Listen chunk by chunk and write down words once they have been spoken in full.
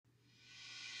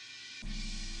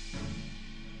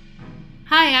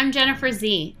Hi, I'm Jennifer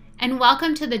Z, and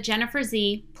welcome to the Jennifer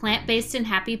Z Plant-Based and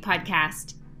Happy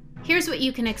podcast. Here's what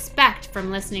you can expect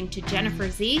from listening to Jennifer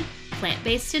Z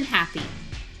Plant-Based and Happy.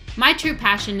 My true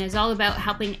passion is all about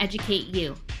helping educate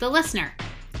you, the listener,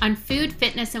 on food,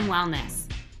 fitness, and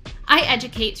wellness. I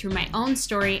educate through my own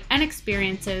story and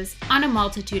experiences on a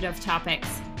multitude of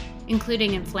topics,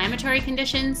 including inflammatory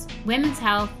conditions, women's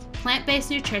health, plant-based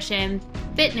nutrition,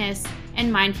 fitness,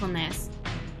 and mindfulness.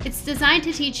 It's designed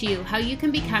to teach you how you can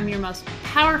become your most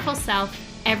powerful self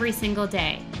every single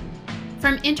day.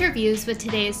 From interviews with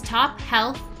today's top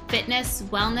health, fitness,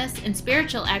 wellness, and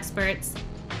spiritual experts,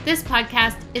 this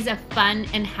podcast is a fun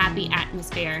and happy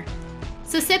atmosphere.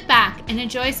 So sit back and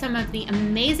enjoy some of the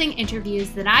amazing interviews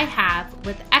that I have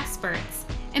with experts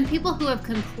and people who have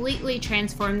completely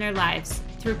transformed their lives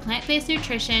through plant-based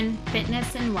nutrition,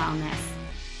 fitness, and wellness.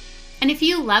 And if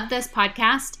you love this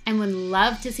podcast and would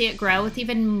love to see it grow with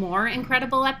even more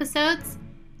incredible episodes,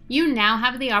 you now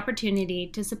have the opportunity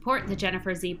to support the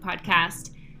Jennifer Z podcast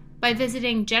by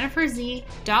visiting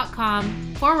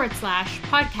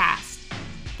jenniferzee.com/podcast.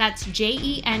 That's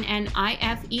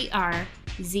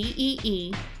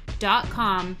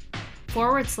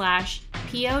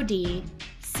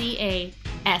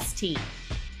JenniferZee.com/podcast.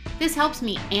 This helps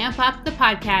me amp up the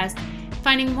podcast,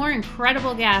 finding more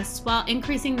incredible guests while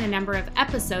increasing the number of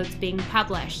episodes being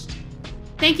published.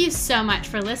 Thank you so much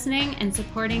for listening and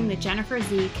supporting the Jennifer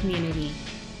Z community.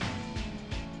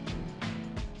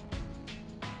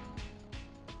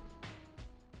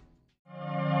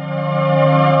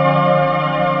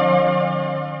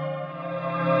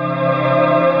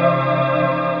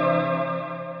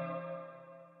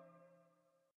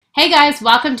 Hey guys,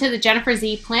 welcome to the Jennifer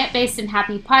Z Plant-Based and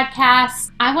Happy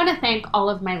podcast. I want to thank all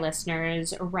of my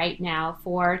listeners right now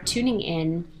for tuning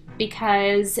in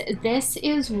because this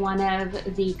is one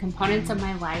of the components of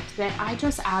my life that I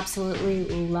just absolutely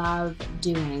love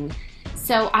doing.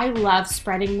 So I love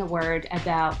spreading the word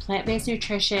about plant-based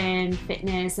nutrition,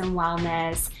 fitness, and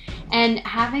wellness, and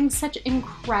having such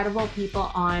incredible people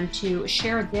on to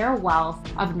share their wealth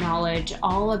of knowledge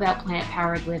all about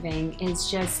plant-powered living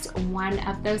is just one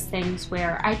of those things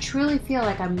where I truly feel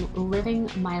like I'm living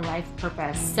my life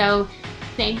purpose. So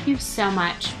thank you so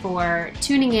much for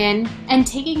tuning in and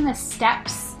taking the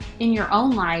steps in your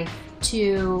own life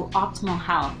to optimal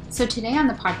health. So today on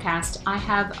the podcast, I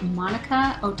have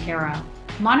Monica Otero.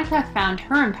 Monica found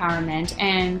her empowerment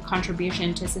and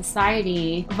contribution to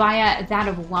society via that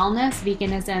of wellness,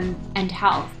 veganism, and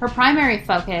health. Her primary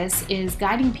focus is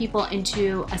guiding people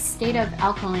into a state of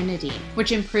alkalinity,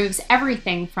 which improves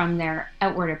everything from their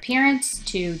outward appearance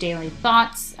to daily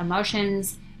thoughts,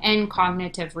 emotions, and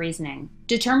cognitive reasoning.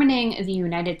 Determining the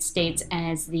United States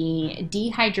as the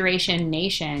dehydration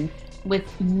nation,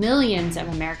 with millions of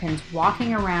Americans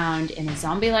walking around in a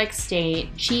zombie-like state,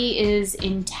 she is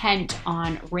intent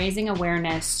on raising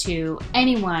awareness to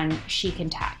anyone she can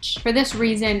touch. For this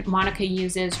reason, Monica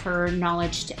uses her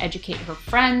knowledge to educate her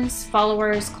friends,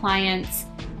 followers, clients,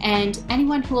 and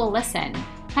anyone who will listen,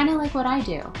 kind of like what I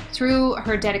do. Through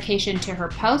her dedication to her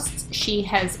posts, she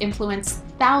has influenced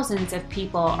thousands of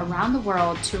people around the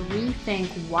world to rethink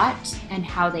what and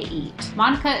how they eat.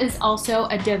 Monica is also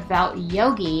a devout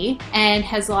yogi and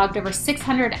has logged over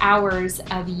 600 hours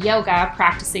of yoga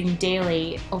practicing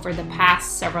daily over the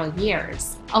past several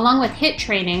years. Along with HIIT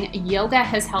training, yoga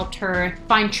has helped her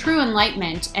find true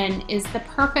enlightenment and is the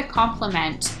perfect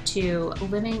complement to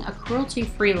living a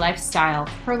cruelty-free lifestyle.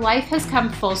 Her life has come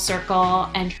full circle,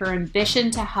 and her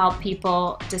ambition to help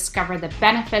people discover the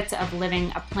benefits of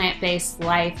living a plant-based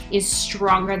life is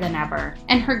stronger than ever.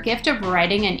 And her gift of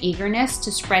writing and eagerness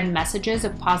to spread messages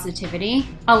of positivity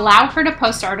allow her to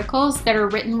post articles that are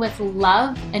written with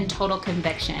love and total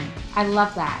conviction. I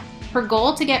love that. Her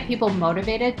goal to get people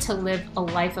motivated to live a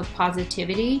life of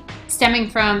positivity, stemming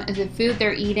from the food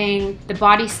they're eating, the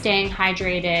body staying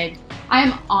hydrated. I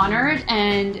am honored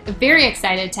and very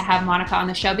excited to have Monica on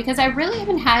the show because I really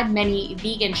haven't had many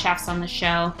vegan chefs on the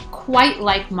show quite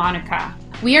like Monica.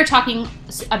 We are talking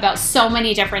about so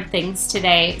many different things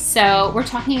today. So we're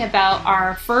talking about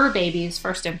our fur babies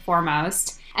first and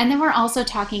foremost, and then we're also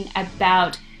talking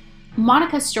about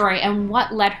Monica's story and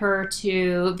what led her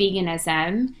to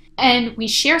veganism. And we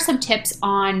share some tips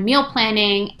on meal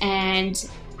planning and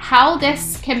how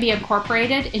this can be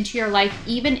incorporated into your life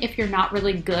even if you're not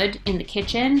really good in the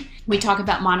kitchen. We talk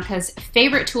about Monica's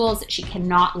favorite tools that she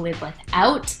cannot live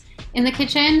without in the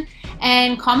kitchen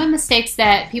and common mistakes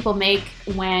that people make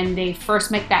when they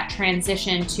first make that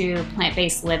transition to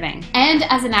plant-based living. And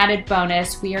as an added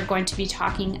bonus, we are going to be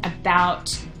talking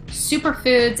about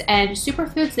superfoods and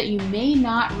superfoods that you may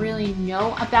not really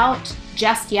know about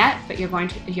just yet, but you're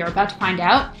about to find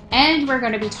out. And we're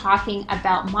going to be talking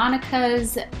about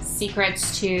Monica's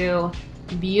secrets to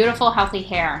beautiful, healthy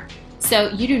hair. So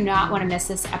you do not want to miss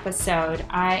this episode.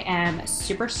 I am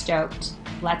super stoked.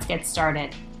 Let's get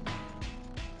started.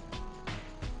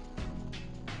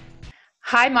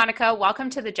 Hi, Monica. Welcome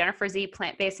to the Jennifer Z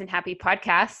Plant-Based and Happy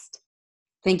podcast.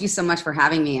 Thank you so much for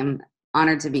having me. I'm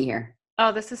honored to be here.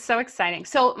 Oh, this is so exciting.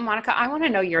 So, Monica, I want to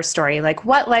know your story. Like,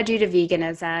 what led you to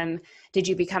veganism? Did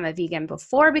you become a vegan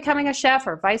before becoming a chef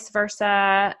or vice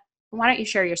versa? Why don't you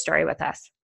share your story with us?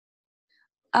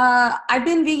 I've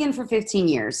been vegan for 15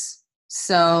 years.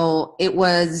 So it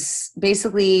was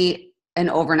basically an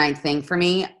overnight thing for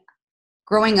me.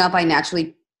 Growing up, I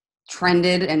naturally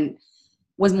trended and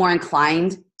was more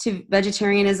inclined to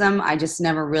vegetarianism. I just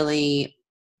never really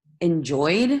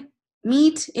enjoyed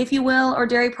meat, if you will, or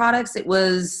dairy products.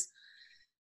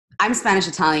 I'm Spanish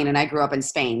Italian and I grew up in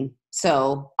Spain.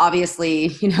 So obviously,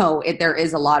 there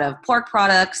is a lot of pork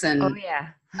products and, all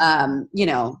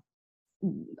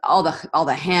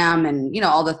the ham and,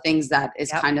 all the things that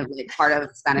is kind of like part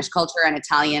of Spanish culture, and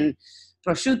Italian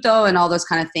prosciutto and all those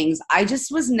kind of things. I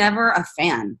just was never a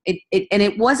fan.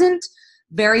 It wasn't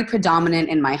very predominant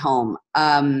in my home.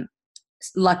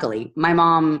 Luckily, my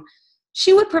mom,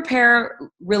 she would prepare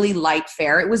really light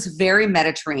fare. It was very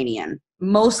Mediterranean,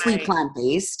 mostly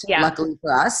plant-based, luckily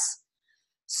for us.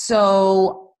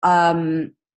 So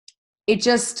it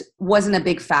just wasn't a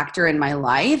big factor in my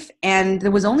life. And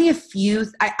there was only a few,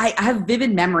 I have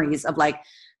vivid memories of like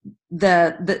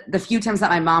the few times that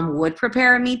my mom would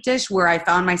prepare a meat dish where I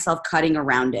found myself cutting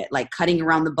around it, like cutting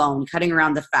around the bone, cutting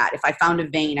around the fat. If I found a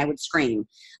vein, I would scream.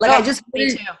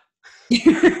 Me too.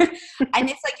 And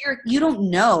it's like you don't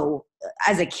know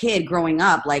as a kid growing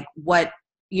up like what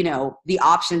the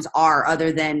options are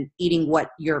other than eating what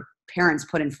your parents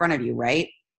put in front of you, right?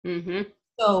 Mm-hmm.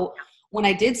 So when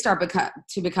I did start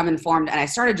to become informed, and I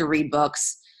started to read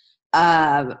books,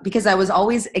 because I was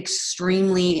always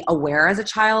extremely aware as a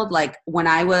child. Like when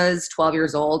I was 12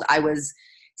 years old, I was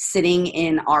sitting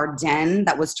in our den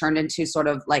that was turned into sort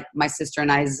of like my sister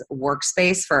and I's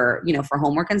workspace for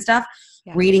homework and stuff,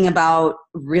 reading about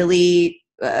really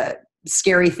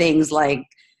scary things like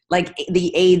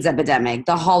the AIDS epidemic,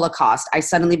 the Holocaust. I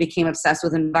suddenly became obsessed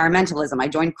with environmentalism. I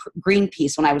joined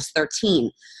Greenpeace when I was 13.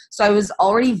 So I was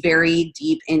already very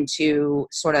deep into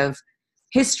sort of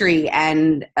history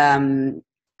and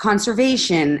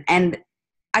conservation. And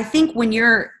I think when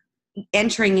you're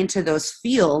entering into those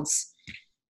fields,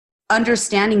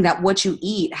 understanding that what you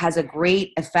eat has a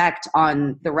great effect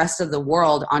on the rest of the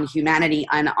world, on humanity,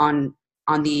 and on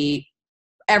the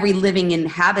every living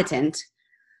inhabitant,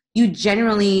 you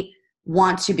generally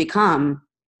want to become,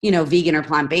 vegan or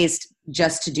plant-based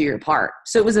just to do your part.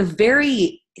 So it was a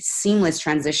very seamless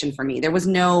transition for me. There was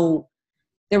no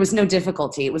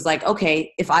difficulty. It was like,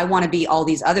 okay, if I want to be all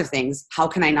these other things, how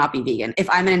can I not be vegan? If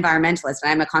I'm an environmentalist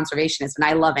and I'm a conservationist and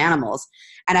I love animals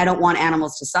and I don't want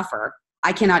animals to suffer,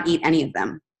 I cannot eat any of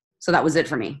them. So that was it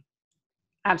for me.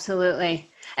 Absolutely.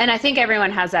 And I think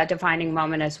everyone has that defining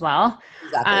moment as well.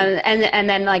 Exactly. And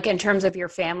then like in terms of your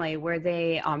family, were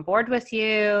they on board with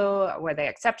you? Were they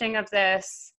accepting of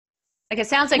this? Like, it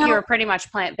sounds like you were pretty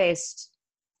much plant-based.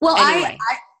 Well, anyway.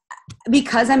 I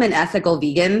because I'm an ethical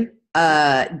vegan,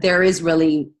 there is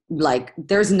really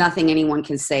there's nothing anyone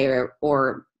can say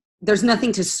or there's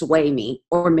nothing to sway me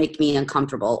or make me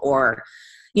uncomfortable or,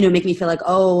 make me feel like,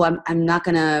 oh, I'm not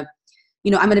gonna,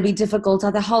 I'm going to be difficult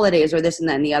at the holidays or this and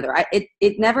that and the other.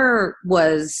 It never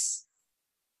was,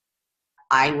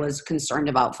 I was concerned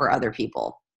about for other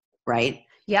people. Right.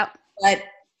 Yep. But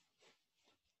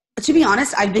to be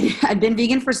honest, I've been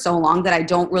vegan for so long that I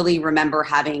don't really remember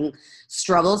having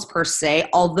struggles per se.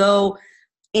 Although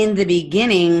in the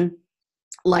beginning,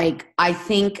 I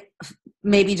think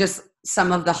maybe just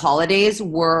some of the holidays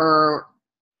were,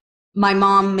 my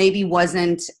mom maybe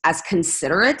wasn't as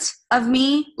considerate of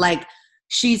me.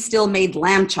 She still made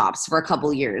lamb chops for a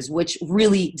couple years, which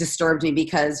really disturbed me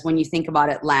because when you think about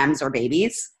it, lambs are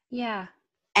babies. Yeah.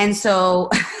 And so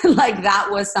that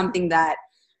was something that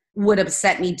would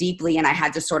upset me deeply. And I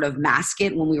had to sort of mask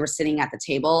it when we were sitting at the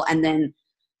table. And then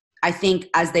I think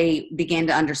as they began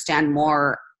to understand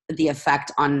more the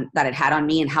effect that it had on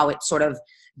me and how it sort of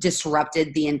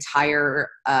disrupted the entire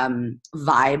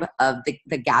vibe of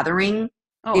the gathering.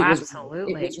 Oh,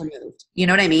 absolutely. It was removed. You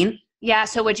know what I mean? Yeah.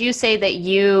 So would you say that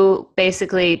you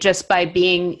basically, just by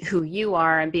being who you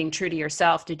are and being true to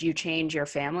yourself, did you change your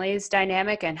family's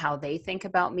dynamic and how they think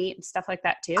about meat and stuff like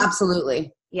that too?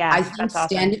 Absolutely. Yeah.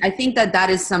 I think that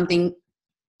is something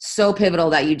so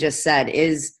pivotal that you just said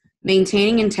is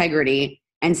maintaining integrity,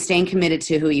 and staying committed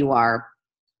to who you are.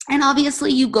 And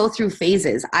obviously you go through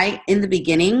phases. In the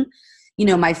beginning,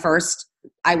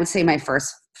 I would say my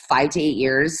first 5 to 8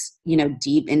 years,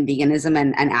 deep in veganism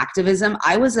and activism,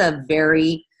 I was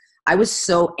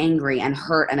so angry and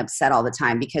hurt and upset all the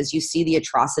time because you see the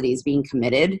atrocities being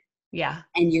committed. Yeah.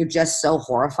 And you're just so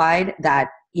horrified that,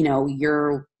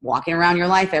 you're walking around your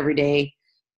life every day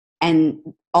and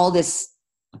all these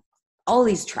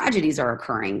tragedies are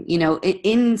occurring,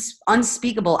 in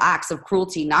unspeakable acts of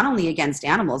cruelty, not only against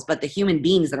animals, but the human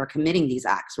beings that are committing these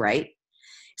acts. Right.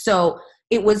 So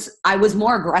I was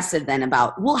more aggressive then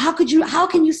about, well, how can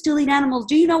you still eat animals?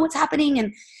 Do you know what's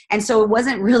happening? And so it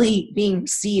wasn't really being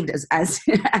received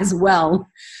as well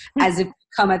as it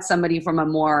come at somebody from a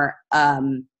more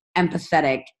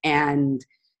empathetic and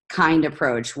kind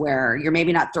approach, where you're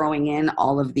maybe not throwing in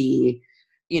all of the,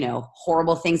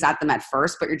 horrible things at them at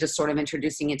first, but you're just sort of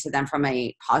introducing it to them from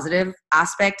a positive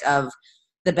aspect of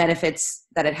the benefits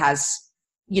that it has,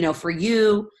 for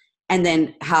you, and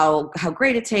then how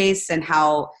great it tastes and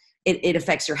how it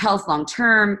affects your health long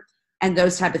term and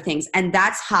those type of things. And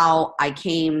that's how I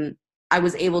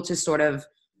was able to sort of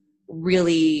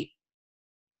really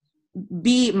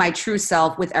be my true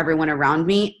self with everyone around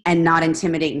me and not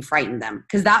intimidate and frighten them.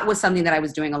 Because that was something that I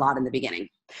was doing a lot in the beginning.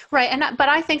 Right. But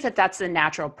I think that that's the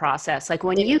natural process. Like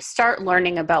when you start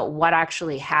learning about what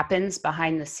actually happens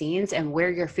behind the scenes and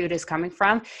where your food is coming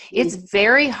from, it's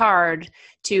very hard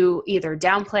to either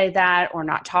downplay that or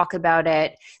not talk about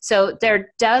it. So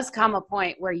there does come a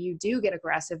point where you do get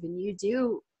aggressive and you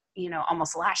do,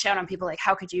 almost lash out on people like,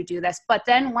 how could you do this? But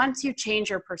then once you change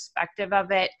your perspective of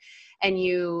it and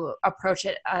you approach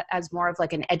it as more of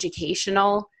like an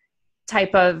educational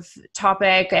type of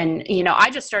topic. And,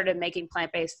 I just started making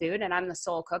plant-based food and I'm the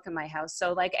sole cook in my house.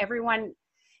 So like everyone,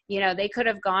 they could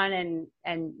have gone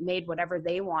and made whatever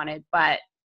they wanted, but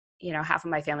half of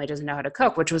my family doesn't know how to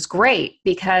cook, which was great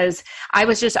because I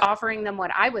was just offering them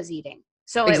what I was eating.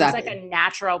 So Exactly. It was like a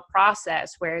natural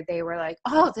process where they were like,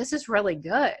 oh, this is really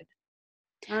good.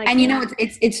 Like, and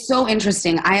it's so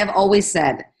interesting. I have always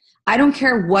said, I don't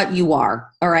care what you are.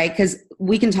 All right. Cause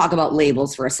we can talk about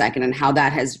labels for a second and how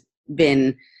that has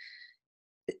been,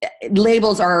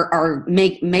 labels are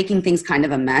making things kind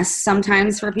of a mess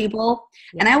sometimes for people.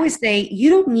 Yeah. And I always say, you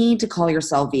don't need to call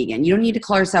yourself vegan. You don't need to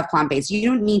call yourself plant-based. You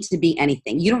don't need to be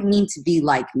anything. You don't need to be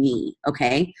like me.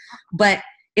 Okay. But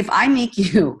if I'm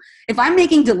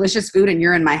making delicious food and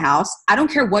you're in my house, I don't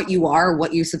care what you are or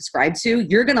what you subscribe to,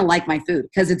 you're going to like my food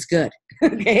because it's good.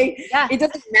 Okay. Yeah. It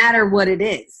doesn't matter what it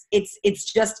is.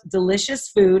 It's just delicious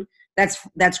food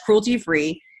that's cruelty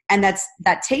free and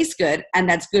that tastes good and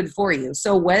that's good for you.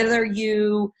 So whether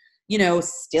you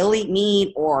still eat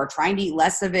meat or trying to eat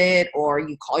less of it, or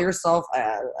you call yourself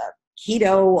a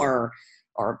keto or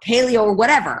paleo or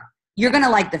whatever, you're going to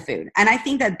like the food. And I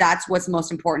think that that's what's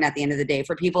most important at the end of the day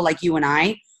for people like you and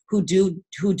I who do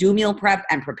meal prep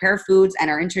and prepare foods and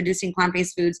are introducing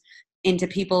plant-based foods into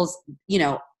people's,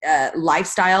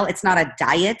 lifestyle. It's not a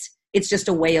diet. It's just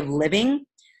a way of living.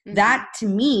 Mm-hmm. That to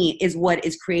me is what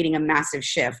is creating a massive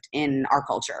shift in our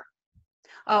culture.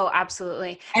 Oh,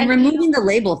 absolutely. And removing the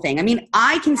label thing. I mean,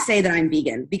 I can say that I'm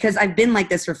vegan because I've been like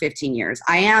this for 15 years.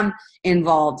 I am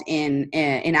involved in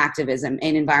activism,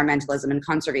 in environmentalism and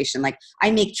conservation. Like I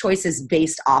make choices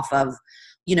based off of,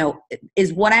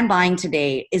 is what I'm buying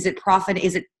today, is it profit?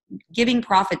 Is it giving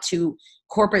profit to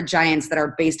corporate giants that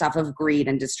are based off of greed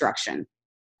and destruction?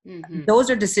 Mm-hmm.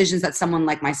 Those are decisions that someone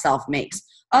like myself makes.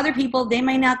 Other people, they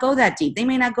may not go that deep. They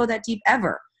may not go that deep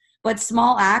ever. But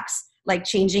small acts like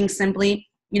changing simply,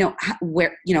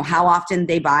 how often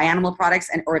they buy animal products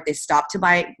or if they stop to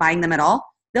buying them at all,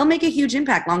 they'll make a huge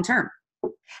impact long term.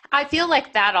 I feel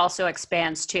like that also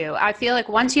expands too. I feel like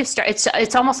once you start,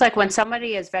 it's almost like when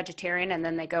somebody is vegetarian and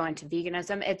then they go into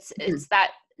veganism, it's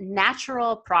that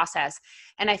natural process.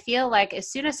 And I feel like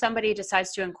as soon as somebody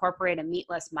decides to incorporate a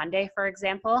meatless Monday, for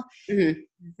example,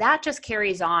 that just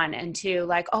carries on into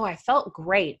like, oh, I felt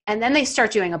great. And then they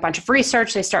start doing a bunch of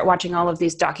research. They start watching all of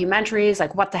these documentaries,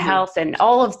 like What the Health and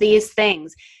all of these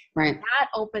things. Right. That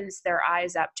opens their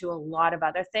eyes up to a lot of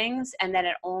other things. And then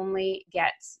it only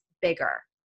gets bigger.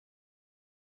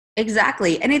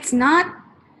 Exactly. And it's not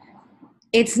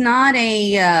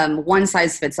a one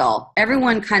size fits all.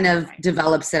 Everyone kind of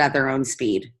develops it at their own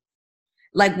speed.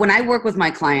 Like when I work with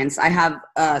my clients, I have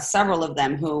several of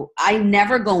them who I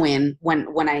never go in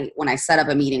when I set up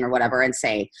a meeting or whatever and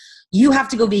say, you have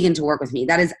to go vegan to work with me.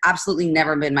 That has absolutely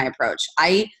never been my approach.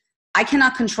 I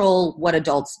cannot control what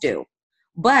adults do.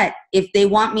 But if they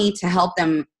want me to help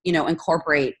them,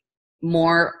 incorporate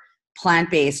more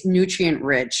plant-based,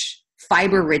 nutrient-rich,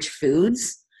 fiber-rich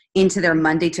foods into their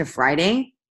Monday to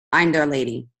Friday, I'm their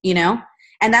lady, you know?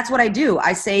 And that's what I do.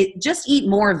 I say, just eat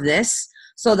more of this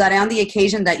so that on the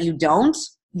occasion that you don't,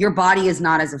 your body is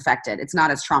not as affected. It's not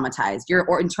as traumatized.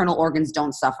 Your internal organs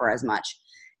don't suffer as much.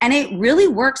 And it really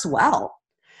works well.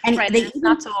 And right. It's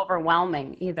not so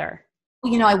overwhelming either.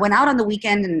 You know, I went out on the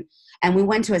weekend and we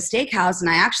went to a steakhouse and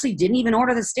I actually didn't even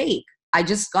order the steak. I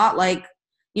just got like,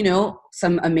 you know,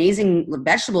 some amazing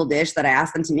vegetable dish that I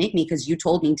asked them to make me because you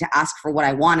told me to ask for what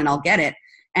I want and I'll get it.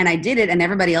 And I did it and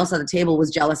everybody else at the table was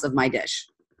jealous of my dish.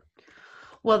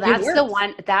 Well, that's the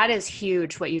one that is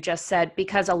huge, what you just said,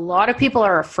 because a lot of people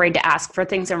are afraid to ask for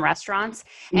things in restaurants.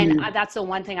 And that's the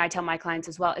one thing I tell my clients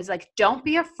as well is like, don't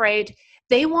be afraid.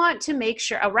 They want to make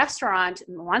sure a restaurant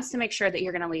wants to make sure that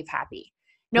you're going to leave happy,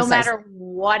 no matter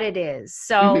what it is.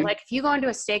 So like if you go into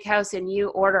a steakhouse and you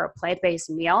order a plant-based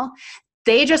meal,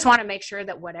 they just want to make sure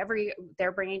that whatever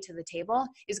they're bringing to the table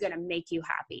is going to make you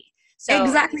happy. So,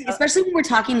 exactly. Especially when we're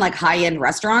talking like high-end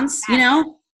restaurants, you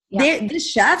know, the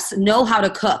chefs know how to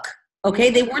cook. Okay.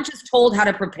 They weren't just told how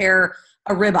to prepare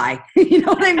a ribeye. You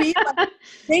know what I mean? Like,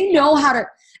 they know how to,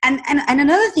 and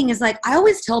another thing is like, I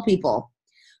always tell people,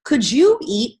 could you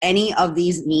eat any of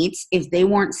these meats if they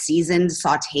weren't seasoned,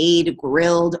 sauteed,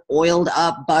 grilled, oiled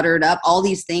up, buttered up, all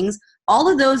these things? All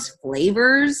of those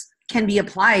flavors can be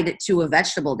applied to a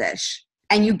vegetable dish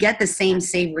and you get the same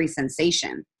savory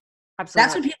sensation. Absolutely.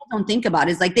 That's what people don't think about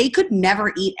is like they could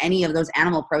never eat any of those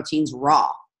animal proteins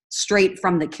raw, straight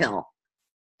from the kill.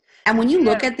 And when you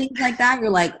look at things like that,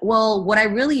 you're like, well, what I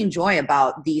really enjoy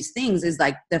about these things is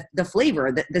like the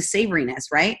flavor, the savoriness,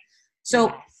 right?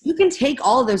 So you can take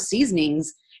all of those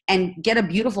seasonings and get a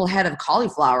beautiful head of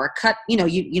cauliflower, cut, you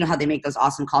know how they make those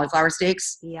awesome cauliflower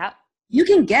steaks? Yep. You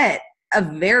can get a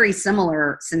very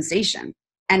similar sensation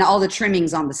and all the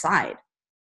trimmings on the side.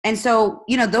 And so,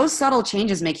 you know, those subtle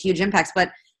changes make huge impacts.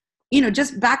 But, you know,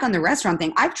 just back on the restaurant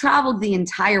thing, I've traveled the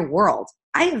entire world.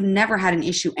 I have never had an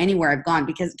issue anywhere I've gone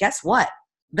because guess what?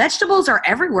 Vegetables are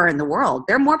everywhere in the world.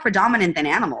 They're more predominant than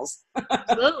animals.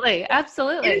 Absolutely.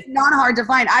 Absolutely. It's not hard to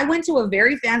find. I went to a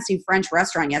very fancy French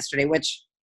restaurant yesterday,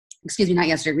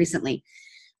 recently,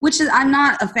 which is, I'm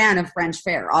not a fan of French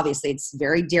fare. Obviously, it's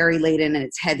very dairy laden and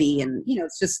it's heavy and, you know,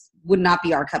 it's just would not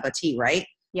be our cup of tea, right?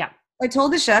 Yeah. I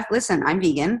told the chef, listen, I'm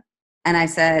vegan. And I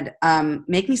said,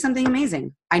 make me something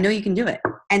amazing. I know you can do it.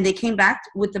 And they came back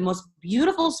with the most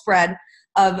beautiful spread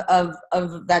of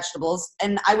vegetables.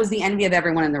 And I was the envy of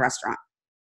everyone in the restaurant.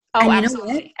 Oh, and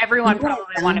absolutely. Everyone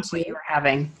probably wanted what you were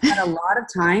having. And a lot of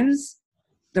times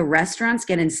the restaurants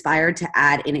get inspired to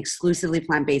add an exclusively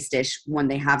plant-based dish when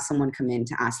they have someone come in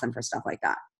to ask them for stuff like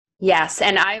that. Yes.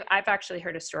 And I've actually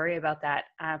heard a story about that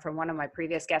from one of my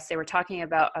previous guests. They were talking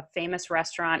about a famous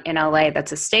restaurant in LA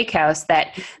that's a steakhouse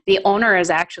that the owner is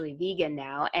actually vegan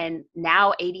now. And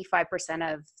now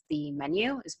 85% of the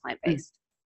menu is plant-based.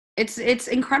 It's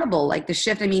incredible. Like the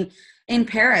shift. I mean, in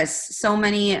Paris, so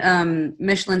many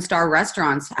Michelin star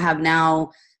restaurants have now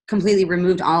completely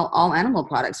removed all animal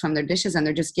products from their dishes. And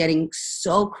they're just getting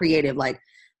so creative, like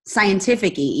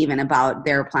scientific-y even about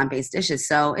their plant-based dishes.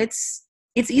 So it's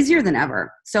easier than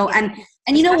ever. So, and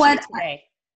you know what?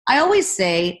 I always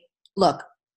say, look,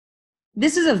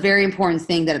 this is a very important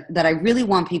thing that I really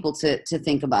want people to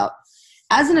think about.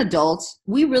 As an adult,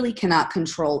 we really cannot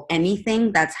control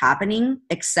anything that's happening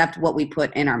except what we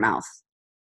put in our mouth.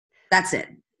 That's it.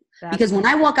 Because when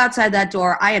I walk outside that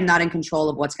door, I am not in control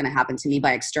of what's going to happen to me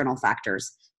by external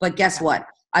factors. But guess what?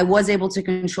 I was able to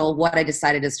control what I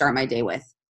decided to start my day with.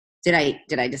 Did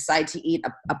I decide to eat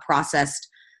a processed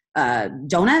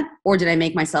donut, or did I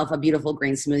make myself a beautiful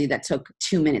green smoothie that took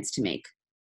 2 minutes to make?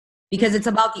 Because it's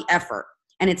about the effort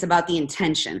and it's about the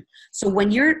intention. So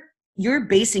when you're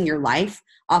basing your life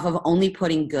off of only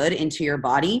putting good into your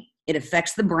body, it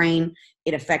affects the brain,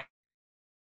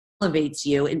 elevates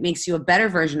you, it makes you a better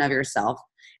version of yourself,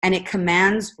 and it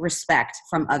commands respect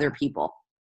from other people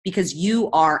because you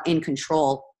are in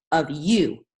control of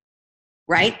you,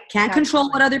 right? Can't control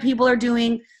what other people are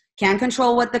doing. Can't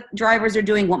control what the drivers are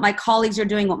doing, what my colleagues are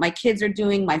doing, what my kids are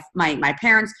doing, my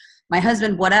parents, my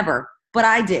husband, whatever. But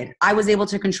I did. I was able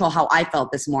to control how I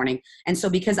felt this morning. And so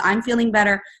because I'm feeling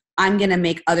better, I'm going to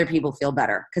make other people feel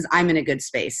better because I'm in a good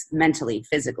space mentally,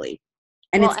 physically.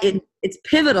 And it's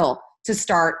pivotal to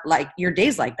start like your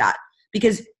days like that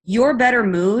because your better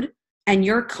mood and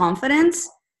your confidence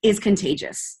is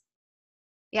contagious.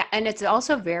 Yeah. And it's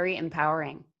also very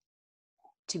empowering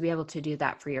to be able to do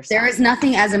that for yourself. There is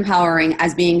nothing as empowering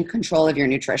as being in control of your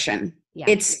nutrition. Yeah.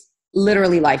 It's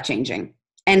literally life-changing.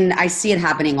 And I see it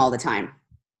happening all the time.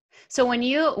 So when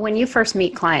you first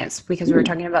meet clients, because we were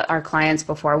talking about our clients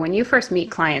before, when you first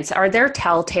meet clients, are there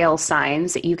telltale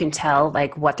signs that you can tell,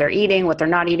 like what they're eating, what they're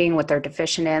not eating, what they're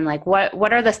deficient in? Like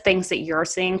what are the things that you're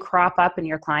seeing crop up in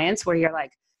your clients where you're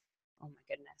like, oh my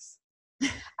goodness?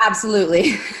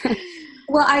 Absolutely.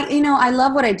 Well, I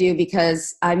love what I do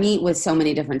because I meet with so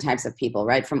many different types of people,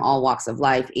 right? From all walks of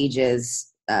life,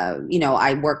 ages.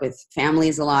 I work with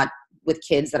families a lot, with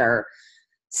kids that are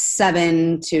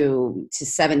 7 to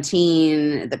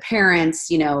 17, the parents,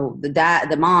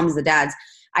 the moms, the dads.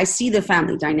 I see the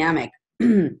family dynamic.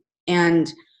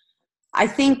 And I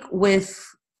think with,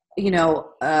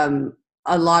 a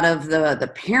lot of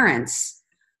the parents,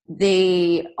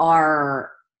 they're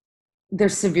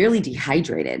severely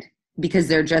dehydrated because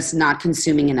they're just not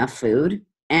consuming enough food.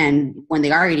 And when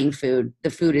they are eating food, the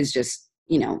food is just,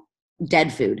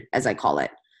 dead food, as I call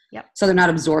it. Yep. So they're not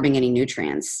absorbing any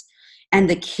nutrients. And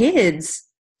the kids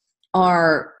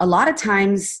are a lot of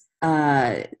times,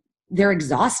 they're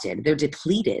exhausted, they're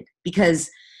depleted because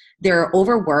they're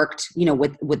overworked,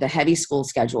 with the heavy school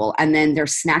schedule. And then they're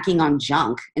snacking on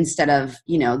junk instead of,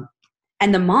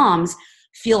 and the moms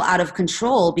feel out of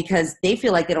control because they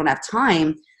feel like they don't have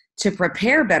time to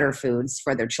prepare better foods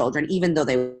for their children, even though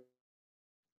they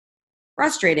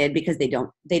frustrated because they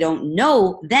don't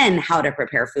know then how to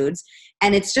prepare foods.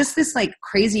 And it's just this like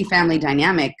crazy family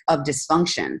dynamic of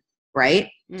dysfunction, right?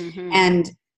 Mm-hmm.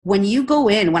 And when I go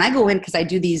in, because I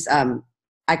do these,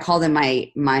 I call them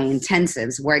my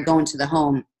intensives, where I go into the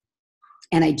home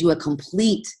and I do a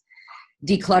complete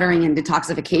decluttering and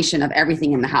detoxification of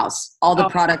everything in the house, all the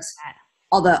products,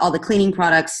 all the cleaning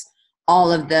products,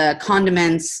 all of the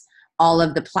condiments, all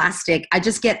of the plastic. I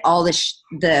just get all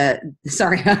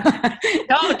sorry. No,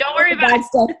 don't worry about it.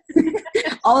 Stuff,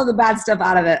 all of the bad stuff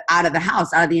out of the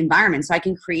house, out of the environment. So I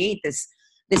can create this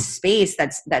space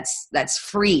that's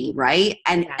free, right?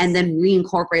 And Yes. And then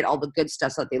reincorporate all the good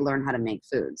stuff so that they learn how to make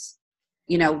foods,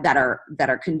 that are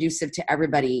conducive to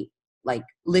everybody like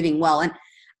living well. And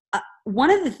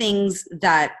one of the things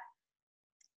that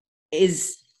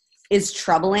is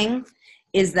troubling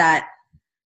is that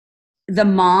the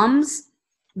moms,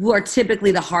 who are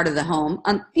typically the heart of the home,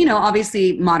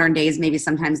 obviously modern days, maybe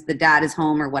sometimes the dad is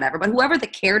home or whatever, but whoever the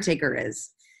caretaker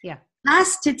is,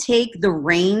 has to take the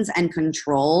reins and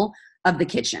control of the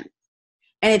kitchen.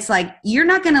 And it's like, you're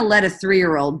not going to let a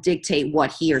 3-year-old dictate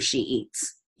what he or she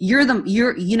eats. You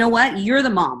know what? You're the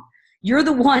mom. You're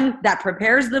the one that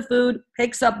prepares the food,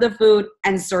 picks up the food,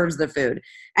 and serves the food.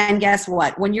 And guess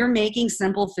what? When you're making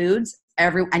simple foods,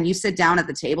 and you sit down at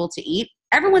the table to eat,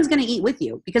 everyone's going to eat with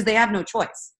you because they have no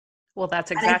choice. Well,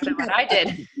 that's exactly what I did.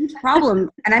 A huge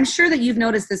problem, and I'm sure that you've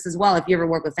noticed this as well if you ever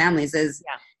work with families, is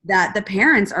that the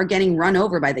parents are getting run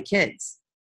over by the kids.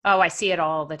 Oh, I see it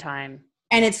all the time.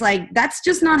 And it's like, that's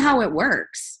just not how it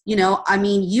works.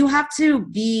 You have to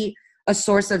be a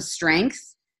source of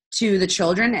strength to the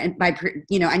children, and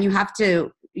and you have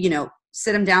to,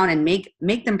 sit them down and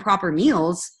make them proper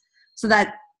meals so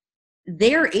that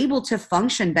they're able to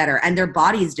function better and their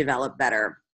bodies develop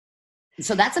better.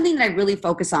 So that's something that I really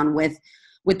focus on with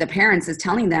the parents, is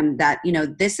telling them that,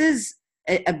 this is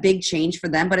a big change for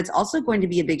them, but it's also going to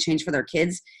be a big change for their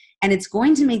kids. And it's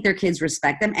going to make their kids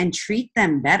respect them and treat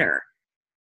them better,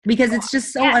 because it's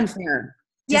just so unfair.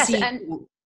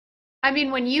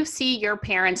 When you see your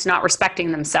parents not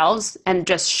respecting themselves and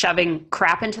just shoving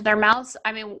crap into their mouths,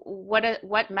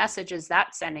 what message is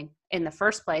that sending in the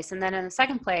first place? And then in the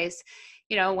second place,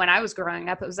 when I was growing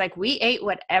up, it was like, we ate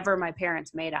whatever my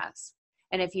parents made us.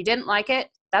 And if you didn't like it,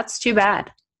 that's too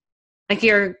bad. Like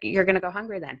you're going to go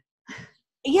hungry then.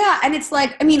 Yeah. And it's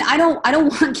like, I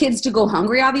don't want kids to go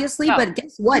hungry, obviously, but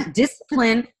guess what?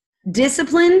 Discipline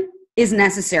is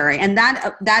necessary. And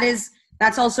that's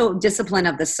also discipline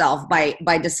of the self by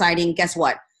deciding, guess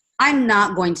what? I'm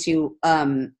not going to,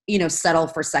 settle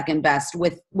for second best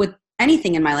with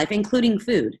anything in my life, including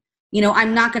food.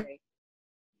 I'm not going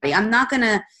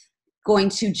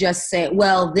to just say,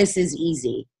 well, this is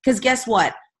easy. Because guess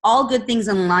what? All good things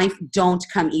in life don't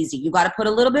come easy. You got to put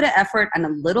a little bit of effort and a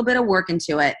little bit of work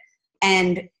into it,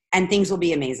 and things will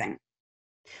be amazing.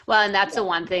 Well, and that's the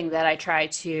one thing that I try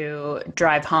to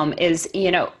drive home is,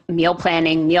 meal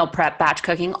planning, meal prep, batch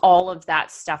cooking, all of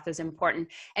that stuff is important.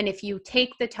 And if you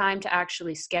take the time to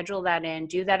actually schedule that in,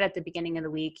 do that at the beginning of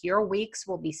the week, your weeks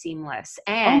will be seamless.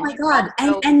 And oh my God.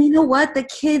 And you know what? The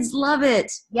kids love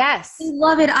it. Yes. They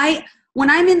love it. When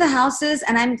I'm in the houses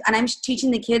and I'm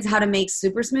teaching the kids how to make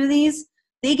super smoothies,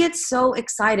 they get so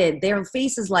excited. Their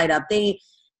faces light up. They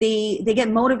get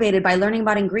motivated by learning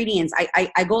about ingredients.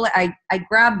 I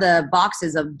grab the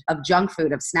boxes of junk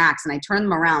food, of snacks, and I turn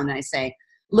them around and I say,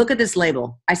 look at this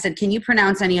label. I said, can you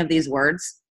pronounce any of these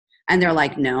words? And they're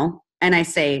like, no. And I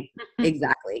say,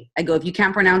 exactly. I go, if you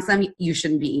can't pronounce them, you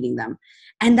shouldn't be eating them.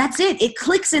 And that's it. It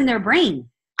clicks in their brain.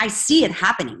 I see it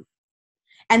happening.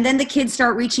 And then the kids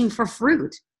start reaching for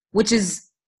fruit, which is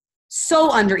so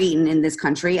undereaten in this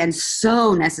country and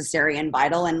so necessary and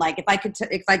vital. And like, if I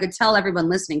could tell everyone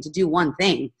listening to do one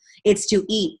thing, it's to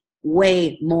eat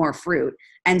way more fruit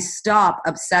and stop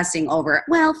obsessing over,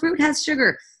 well, fruit has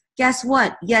sugar. Guess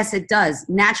what? Yes, it does.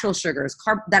 Natural sugars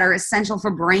that are essential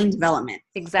for brain development.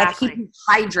 Exactly. That keep you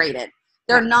hydrated.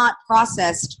 They're not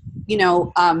processed,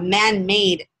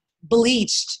 man-made,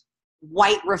 bleached,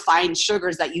 white refined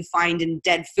sugars that you find in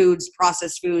dead foods,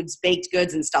 processed foods, baked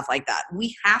goods, and stuff like that.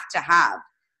 We have to have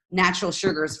natural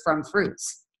sugars from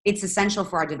fruits. It's essential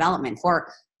for our development, for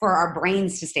our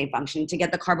brains to stay functioning, to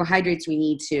get the carbohydrates we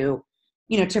need to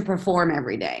perform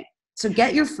every day. So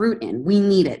get your fruit in. We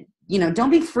need it.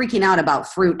 Don't be freaking out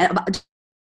about fruit, about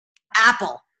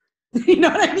apple. You know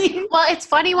what I mean? Well, it's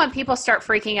funny when people start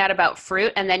freaking out about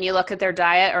fruit and then you look at their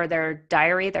diet or their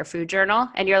diary, their food journal,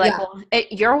 and you're like,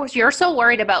 you're so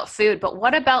worried about food, but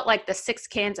what about like the 6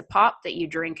 cans of pop that you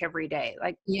drink every day?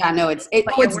 Like,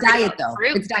 it's diet though.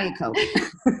 Fruit? It's Diet Coke.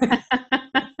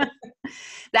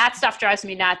 That stuff drives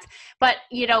me nuts. But,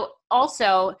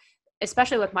 also,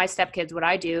 especially with my stepkids, what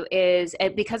I do is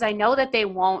because I know that they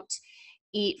won't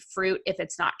eat fruit if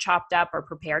it's not chopped up or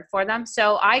prepared for them.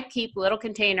 So I keep little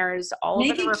containers all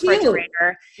over the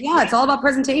refrigerator. Yeah, it's all about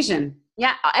presentation.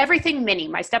 Yeah, everything mini.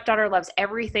 My stepdaughter loves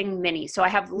everything mini. So I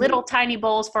have little tiny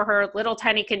bowls for her, little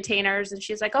tiny containers. And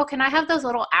she's like, oh, can I have those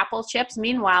little apple chips?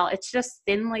 Meanwhile, it's just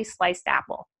thinly sliced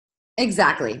apple.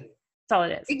 Exactly. That's all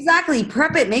it is. Exactly.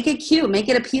 Prep it. Make it cute. Make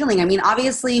it appealing. I mean,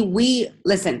 obviously we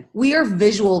are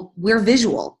visual. We're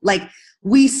visual. Like,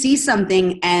 we see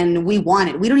something and we want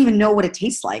it. We don't even know what it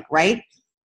tastes like, right?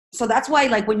 So that's why,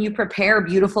 like, when you prepare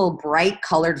beautiful, bright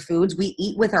colored foods, we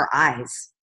eat with our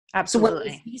eyes. Absolutely. So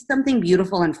when we see something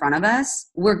beautiful in front of us,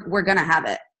 we're going to have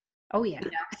it. Oh, yeah.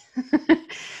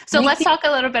 So let's talk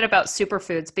a little bit about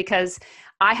superfoods, because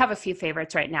I have a few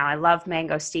favorites right now. I love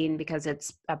mangosteen because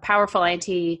it's a powerful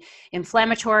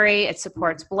anti-inflammatory. It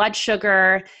supports blood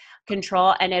sugar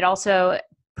control, and it also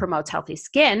promotes healthy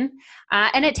skin,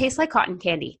 and it tastes like cotton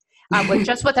candy,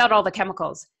 without all the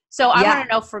chemicals. So I want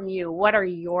to know from you, what are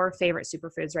your favorite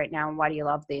superfoods right now, and why do you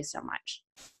love these so much?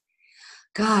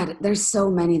 God, there's so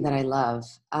many that I love.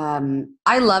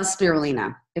 I love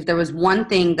spirulina. If there was one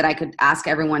thing that I could ask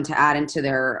everyone to add into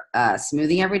their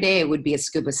smoothie every day, it would be a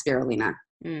scoop of spirulina.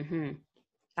 Mm-hmm.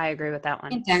 I agree with that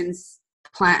one. Dense,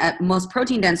 most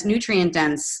protein dense, nutrient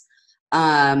dense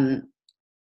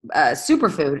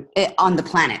superfood on the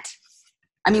planet.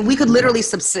 I mean, we could literally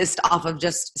subsist off of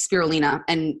just spirulina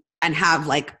and have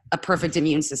like a perfect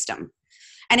immune system.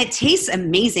 And it tastes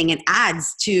amazing. It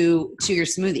adds to your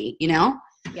smoothie,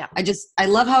 Yeah. I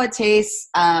love how it tastes.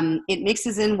 It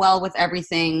mixes in well with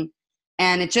everything.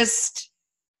 And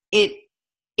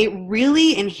it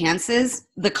really enhances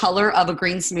the color of a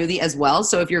green smoothie as well.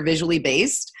 So if you're visually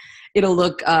based,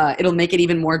 it'll make it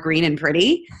even more green and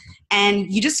pretty.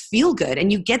 And you just feel good.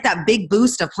 And you get that big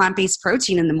boost of plant-based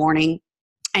protein in the morning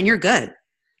and you're good.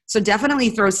 So definitely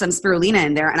throw some spirulina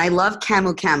in there. And I love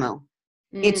Camu Camu.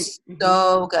 It's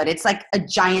so good. It's like a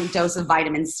giant dose of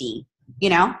vitamin C,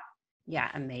 Yeah,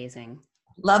 amazing.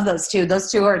 Love those two. Those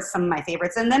two are some of my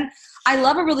favorites. And then I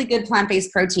love a really good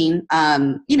plant-based protein,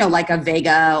 like a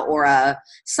Vega or a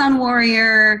Sun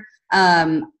Warrior.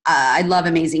 I love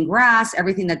Amazing Grass,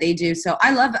 everything that they do. So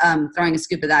I love throwing a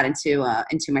scoop of that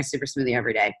into my super smoothie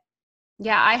every day.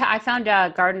 Yeah, I found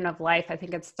Garden of Life. I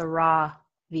think it's the raw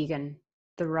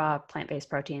plant-based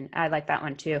protein. I like that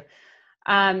one too.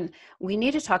 We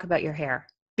need to talk about your hair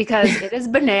because it is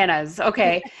bananas.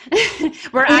 Okay.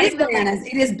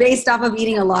 It is based off of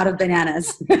eating a lot of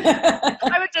bananas. I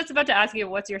was just about to ask you,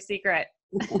 what's your secret?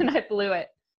 And I blew it.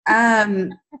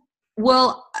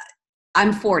 Well,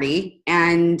 I'm 40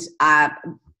 and I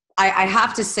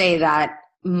have to say that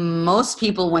most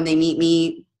people, when they meet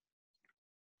me,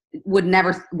 would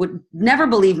never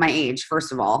believe my age,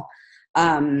 first of all.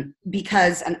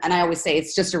 Because, and I always say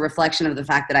it's just a reflection of the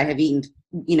fact that I have eaten,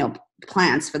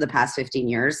 plants for the past 15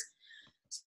 years.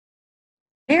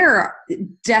 Hair,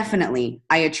 definitely,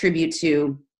 I attribute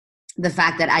to the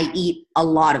fact that I eat a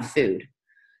lot of food,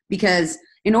 because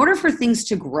in order for things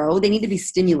to grow, they need to be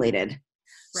stimulated.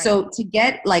 Right. So to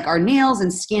get like our nails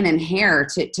and skin and hair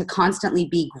to constantly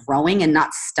be growing and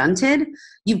not stunted,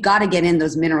 you've got to get in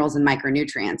those minerals and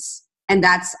micronutrients. And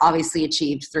that's obviously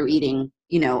achieved through eating,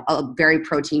 a very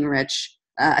protein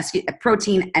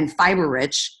and fiber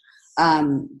rich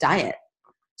diet.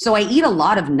 So I eat a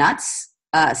lot of nuts.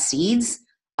 seeds.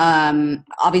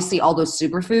 Obviously, all those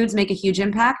superfoods make a huge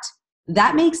impact.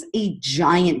 That makes a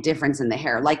giant difference in the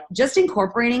hair. Like just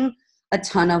incorporating a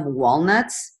ton of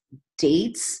walnuts,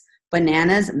 dates,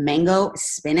 bananas, mango,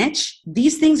 spinach.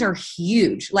 These things are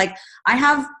huge. Like I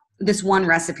have this one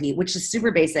recipe, which is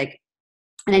super basic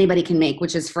and anybody can make,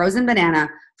 which is frozen banana,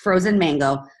 frozen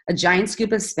mango, a giant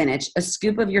scoop of spinach, a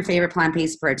scoop of your favorite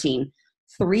plant-based protein,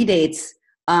 3 dates,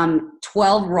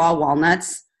 12 raw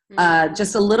walnuts,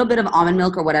 just a little bit of almond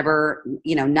milk or whatever,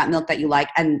 nut milk that you like,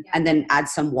 and then add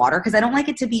some water, because I don't like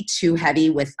it to be too heavy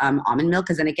with almond milk,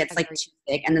 because then it gets like too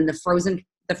thick. And then the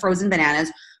frozen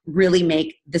bananas really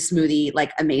make the smoothie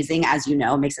like amazing, as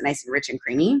makes it nice and rich and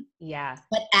creamy. Yeah.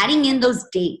 But adding in those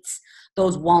dates,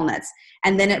 those walnuts,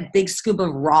 and then a big scoop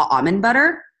of raw almond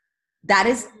butter, that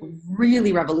is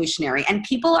really revolutionary. And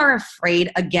people are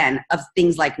afraid, again, of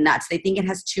things like nuts. They think it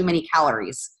has too many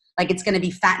calories, like it's going to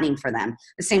be fattening for them.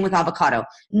 The same with avocado.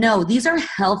 No, these are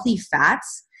healthy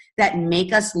fats that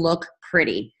make us look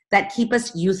pretty, that keep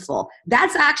us youthful.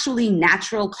 That's actually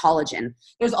natural collagen.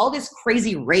 There's all this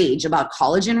crazy rage about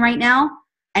collagen right now,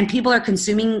 and people are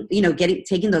consuming,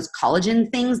 taking those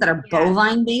collagen things that are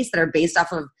bovine based,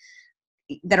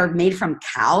 that are made from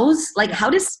cows. Like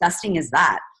how disgusting is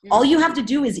that? All you have to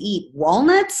do is eat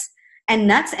walnuts and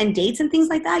nuts and dates and things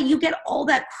like that. You get all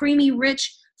that creamy,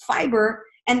 rich fiber,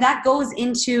 and that goes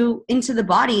into the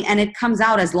body, and it comes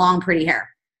out as long, pretty hair.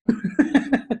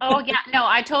 Oh yeah, no,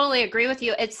 I totally agree with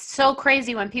you. It's so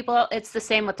crazy when people, it's the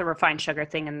same with the refined sugar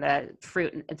thing and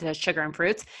the sugar and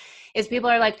fruits, is people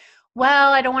are like,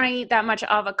 well, I don't want to eat that much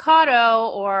avocado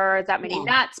or that many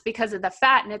nuts because of the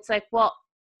fat. And it's like, well,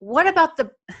 what about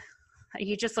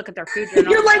you just look at their food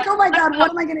journal. You're like, oh my God,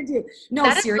 what am I going to do? No,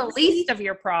 that seriously. Is the least of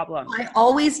your problem. I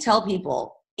always tell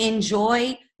people,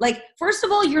 enjoy, like, first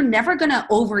of all, you're never going to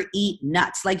overeat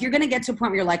nuts. Like you're going to get to a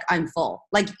point where you're like, I'm full.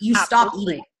 Like you stop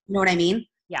eating. You know what I mean?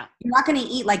 Yeah. You're not going to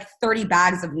eat like 30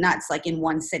 bags of nuts, like in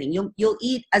one sitting. You'll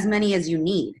eat as many as you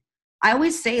need. I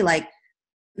always say, like,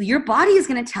 your body is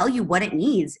going to tell you what it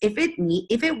needs. If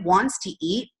it wants to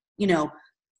eat,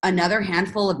 another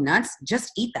handful of nuts,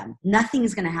 just eat them. Nothing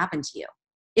is going to happen to you.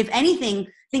 If anything,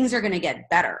 things are going to get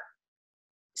better.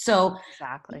 So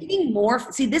eating more,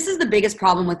 see, this is the biggest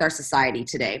problem with our society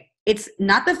today. It's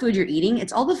not the food you're eating.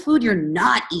 It's all the food you're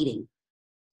not eating.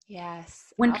 Yes.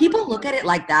 When people look at it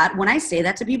like that, when I say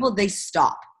that to people, they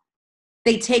stop.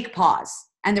 They take pause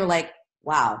and they're like,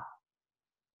 wow,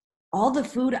 all the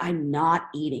food I'm not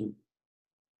eating.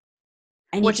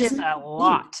 And which is a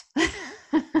lot.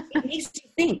 It makes you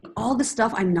think, all the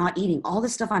stuff I'm not eating, all the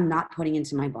stuff I'm not putting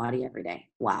into my body every day.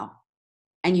 Wow.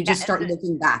 And you just start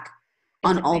looking back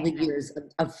on all the years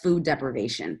of food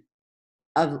deprivation,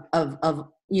 of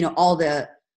all the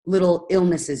little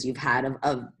illnesses you've had,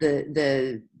 of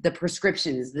the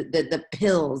prescriptions, the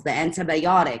pills, the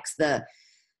antibiotics, the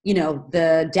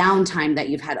downtime that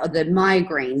you've had, the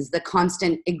migraines, the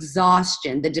constant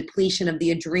exhaustion, the depletion of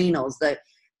the adrenals,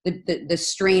 the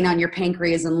strain on your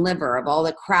pancreas and liver of all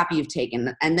the crap you've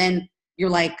taken. And then you're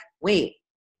like, wait,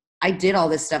 I did all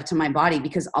this stuff to my body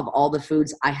because of all the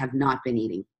foods I have not been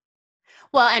eating.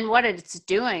 Well, and what it's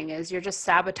doing is you're just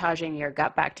sabotaging your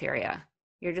gut bacteria.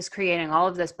 You're just creating all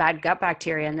of this bad gut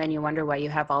bacteria, and then you wonder why you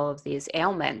have all of these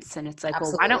ailments. And it's like,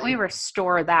 Absolutely. Well, why don't we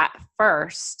restore that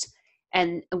first,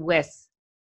 and with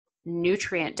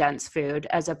nutrient dense food,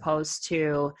 as opposed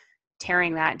to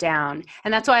tearing that down.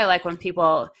 And that's why I like when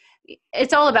people,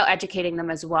 it's all about educating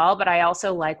them as well. But I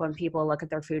also like when people look at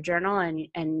their food journal and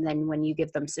then when you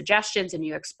give them suggestions and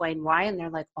you explain why, and they're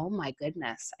like, oh my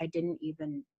goodness, I didn't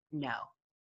even know.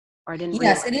 Or I didn't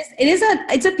realize.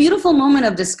 It's a beautiful moment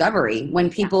of discovery when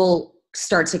people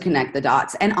start to connect the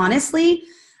dots. And honestly,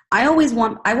 I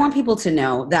want people to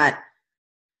know that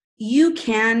you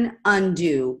can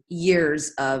undo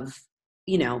years of,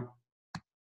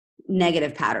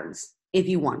 negative patterns if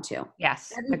you want to.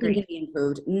 Yes. Everything can be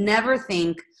improved. Never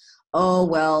think, oh,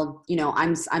 well,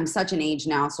 I'm such an age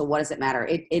now, so what does it matter?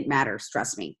 It matters.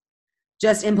 Trust me.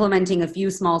 Just implementing a few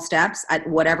small steps at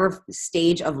whatever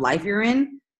stage of life you're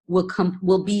in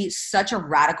will be such a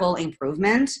radical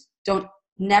improvement.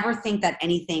 Never think that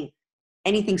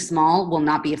anything small will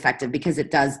not be effective, because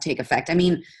it does take effect. I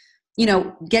mean,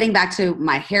 getting back to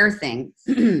my hair thing,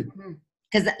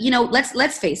 because,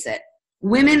 let's face it,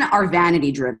 women are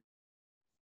vanity driven.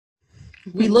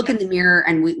 We look in the mirror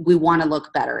and we want to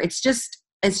look better. It's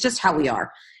just how we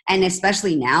are. And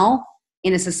especially now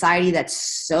in a society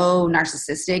that's so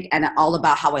narcissistic and all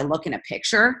about how I look in a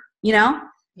picture,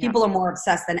 people are more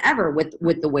obsessed than ever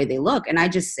with the way they look. And I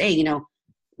just say,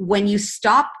 when you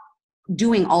stop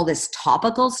doing all this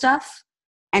topical stuff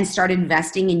and start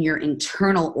investing in your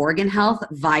internal organ health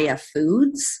via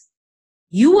foods,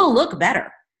 you will look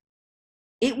better.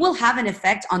 It will have an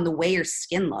effect on the way your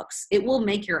skin looks. It will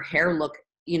make your hair look,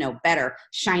 better,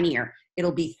 shinier.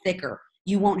 It'll be thicker.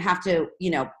 You won't have to,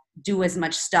 do as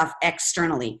much stuff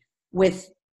externally with,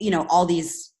 all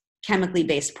these chemically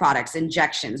based products,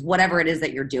 injections, whatever it is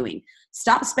that you're doing.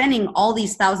 Stop spending all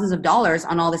these thousands of dollars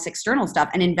on all this external stuff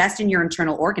and invest in your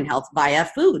internal organ health via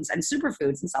foods and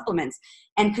superfoods and supplements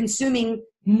and consuming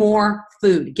more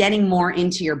food, getting more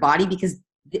into your body, because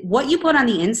what you put on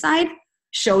the inside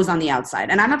shows on the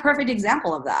outside. And I'm a perfect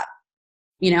example of that,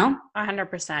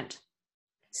 100%.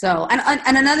 So,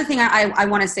 and another thing I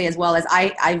want to say as well is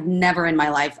I've never in my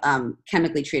life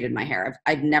chemically treated my hair.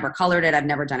 I've never colored it. I've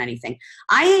never done anything.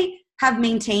 I have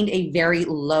maintained a very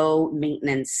low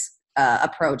maintenance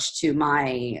approach to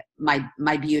my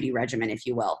beauty regimen, if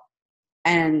you will.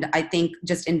 And I think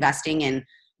just investing in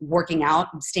working out,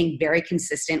 staying very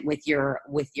consistent with your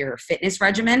fitness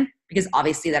regimen, because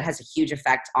obviously that has a huge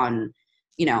effect on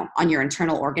your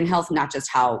internal organ health, not just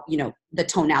how, the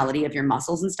tonality of your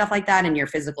muscles and stuff like that and your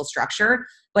physical structure,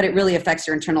 but it really affects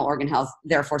your internal organ health,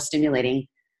 therefore stimulating,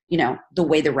 the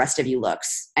way the rest of you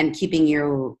looks and keeping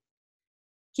you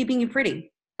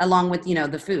pretty along with,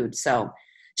 the food. So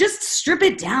just strip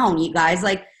it down, you guys.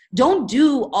 Like, don't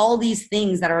do all these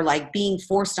things that are like being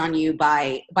forced on you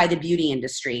by the beauty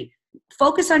industry.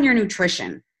 Focus on your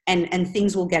nutrition and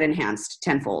things will get enhanced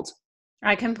tenfold.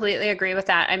 I completely agree with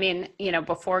that. I mean,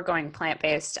 before going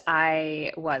plant-based,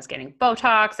 I was getting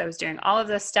Botox. I was doing all of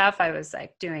this stuff. I was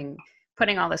like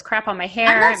putting all this crap on my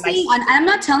hair. I'm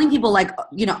not telling people like,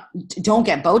 don't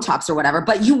get Botox or whatever,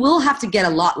 but you will have to get a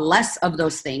lot less of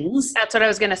those things. That's what I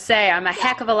was going to say. I'm a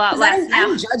heck of a lot less now. I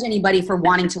don't judge anybody for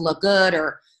wanting to look good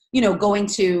or, going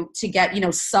to get,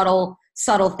 subtle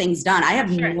things done. I have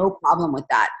no problem with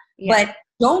that. Yeah. But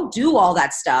don't do all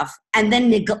that stuff. And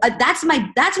then that's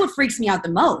what freaks me out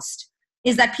the most,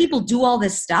 is that people do all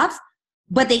this stuff,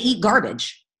 but they eat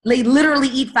garbage. They literally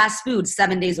eat fast food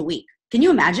 7 days a week. Can you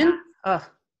imagine? Oh,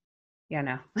 yeah,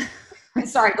 no.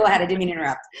 Sorry, go ahead. I didn't mean to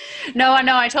interrupt. No,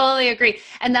 I totally agree.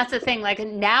 And that's the thing. Like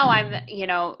now I'm,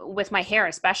 with my hair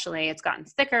especially, it's gotten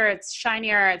thicker, it's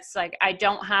shinier. It's like I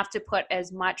don't have to put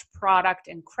as much product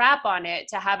and crap on it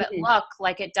to have it look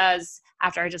like it does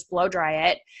after I just blow dry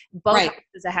it. Botox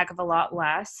is a heck of a lot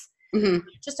less. Mm-hmm.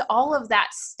 Just all of that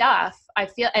stuff, I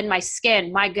feel, and my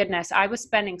skin, my goodness, I was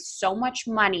spending so much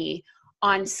money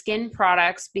on skin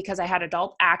products because I had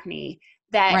adult acne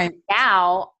that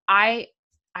now I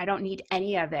don't need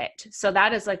any of it. So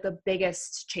that is like the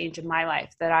biggest change in my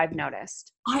life that I've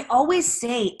noticed. I always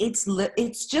say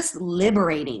it's just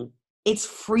liberating. It's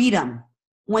freedom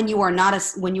when you are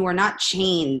not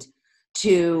chained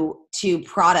to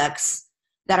products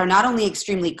that are not only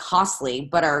extremely costly,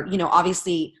 but are,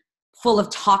 obviously full of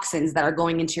toxins that are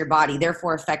going into your body,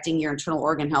 therefore affecting your internal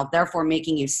organ health, therefore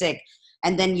making you sick.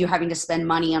 And then you having to spend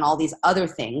money on all these other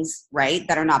things, right,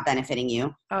 that are not benefiting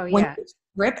you. Oh, yeah. When you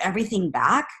rip everything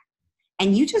back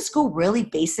and you just go really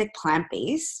basic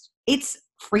plant-based, it's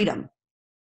freedom.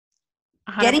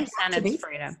 100% it's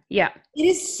freedom. Yeah. It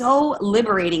is so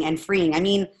liberating and freeing. I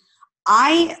mean,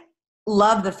 I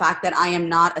love the fact that I am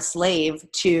not a slave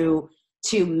to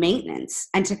maintenance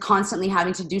and to constantly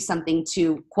having to do something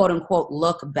to quote unquote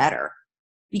look better.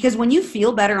 Because when you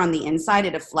feel better on the inside,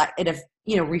 it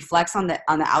reflects on the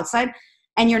outside,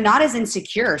 and you're not as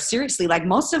insecure. Seriously, like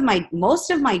most of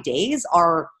my days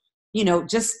are,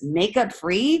 just makeup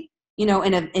free,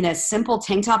 in a simple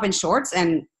tank top and shorts,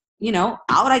 and out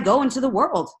I go into the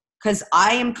world because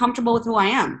I am comfortable with who I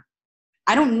am.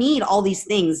 I don't need all these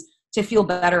things to feel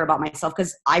better about myself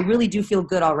because I really do feel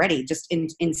good already, just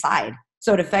inside.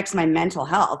 So it affects my mental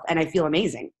health, and I feel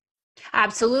amazing.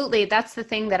 Absolutely. That's the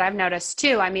thing that I've noticed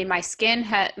too. I mean, my skin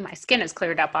has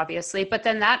cleared up obviously, but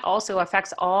then that also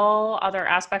affects all other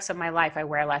aspects of my life. I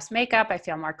wear less makeup. I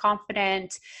feel more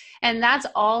confident. And that's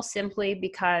all simply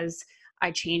because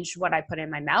I changed what I put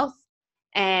in my mouth,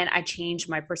 and I changed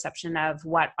my perception of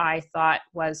what I thought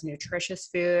was nutritious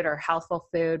food or healthful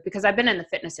food, because I've been in the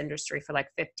fitness industry for like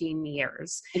 15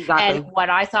 years. Exactly. And what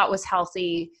I thought was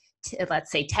healthy,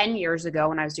 let's say 10 years ago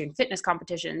when I was doing fitness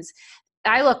competitions,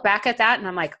 I look back at that and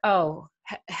I'm like, oh,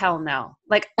 hell no.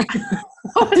 Like,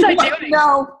 what was I doing?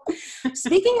 No.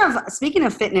 Speaking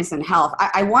of fitness and health,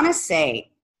 I want to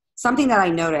say something that I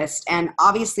noticed, and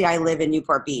obviously I live in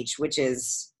Newport Beach, which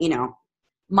is,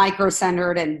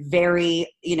 micro-centered and very,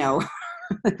 I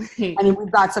mean,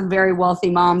 we've got some very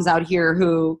wealthy moms out here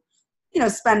who,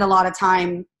 spend a lot of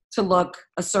time to look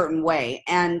a certain way.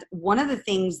 And one of the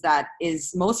things that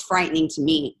is most frightening to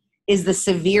me is the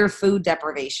severe food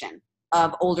deprivation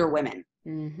of older women.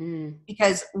 Mm-hmm.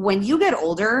 Because when you get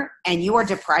older and you are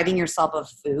depriving yourself of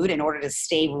food in order to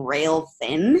stay rail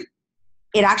thin,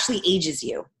 it actually ages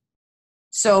you.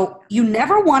 So you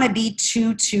never want to be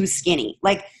too skinny.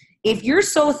 Like if you're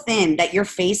so thin that your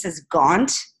face is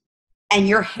gaunt and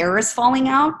your hair is falling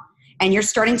out and you're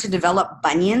starting to develop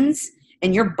bunions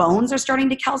and your bones are starting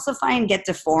to calcify and get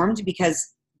deformed,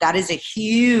 because that is a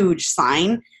huge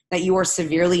sign that you are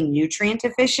severely nutrient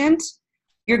deficient,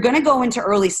 you're going to go into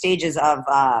early stages of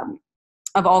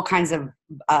all kinds of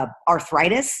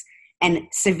arthritis and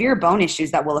severe bone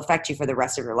issues that will affect you for the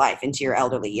rest of your life into your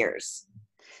elderly years.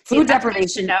 Food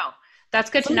deprivation. That's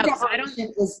good to know.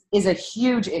 Deprivation is a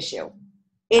huge issue.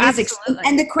 It Absolutely. is,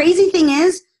 and the crazy thing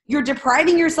is, you're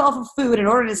depriving yourself of food in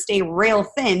order to stay rail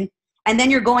thin, and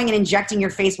then you're going and injecting your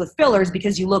face with fillers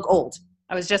because you look old.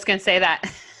 I was just going to say that.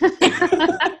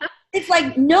 It's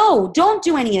like, no, don't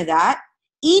do any of that.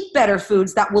 Eat better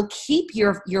foods that will keep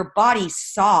your body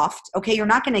soft. Okay, you're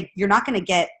not gonna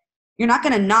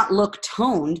not look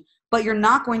toned, but you're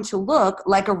not going to look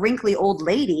like a wrinkly old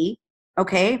lady,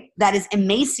 okay, that is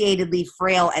emaciatedly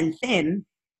frail and thin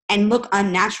and look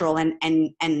unnatural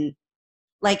and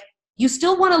like, you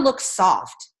still want to look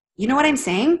soft. You know what I'm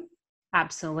saying?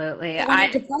 Absolutely. So when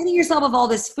you're depriving yourself of all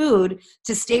this food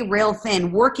to stay rail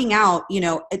thin, working out,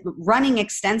 running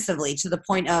extensively to the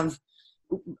point of,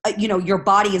 your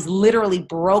body is literally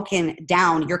broken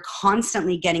down. You're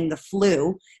constantly getting the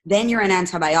flu. Then you're in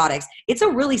antibiotics. It's a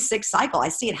really sick cycle. I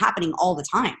see it happening all the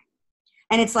time.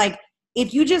 And it's like,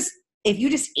 if you just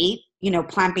ate,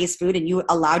 plant-based food and you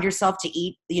allowed yourself to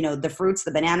eat, the fruits,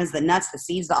 the bananas, the nuts, the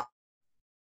seeds, the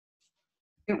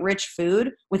rich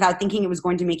food without thinking it was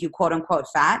going to make you quote unquote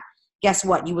fat, guess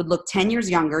what? You would look 10 years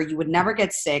younger. You would never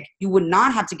get sick. You would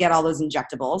not have to get all those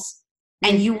injectables,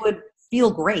 and you would feel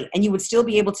great, and you would still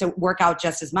be able to work out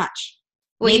just as much.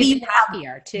 Well, maybe you'd be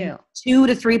happier too. 2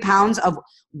 to 3 pounds of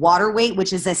water weight,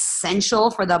 which is essential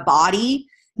for the body.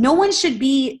 No one should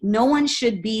be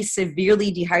severely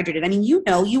dehydrated. I mean, you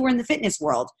were in the fitness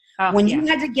world. When you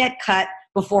had to get cut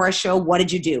before a show, what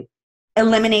did you do?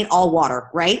 Eliminate all water,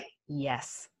 right?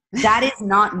 Yes. That is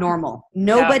not normal.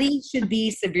 Nobody should be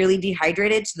severely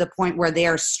dehydrated to the point where they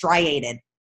are striated.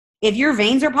 If your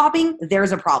veins are popping,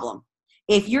 there's a problem.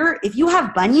 If you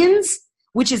have bunions,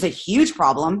 which is a huge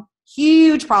problem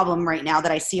right now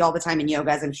that I see all the time in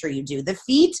yoga, as I'm sure you do, the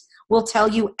feet will tell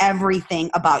you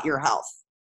everything about your health.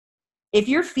 If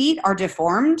your feet are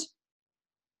deformed,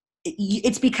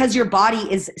 it's because your body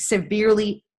is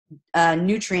severely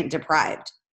nutrient deprived.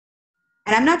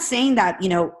 And I'm not saying that,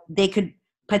 they could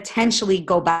potentially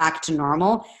go back to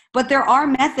normal, but there are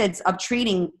methods of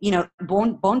treating,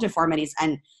 bone deformities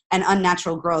and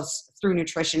unnatural growths through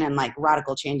nutrition and like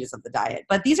radical changes of the diet.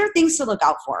 But these are things to look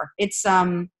out for.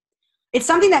 It's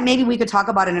something that maybe we could talk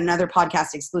about in another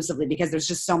podcast exclusively, because there's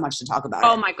just so much to talk about.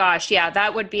 Oh my gosh. Yeah.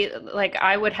 That would be like,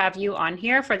 I would have you on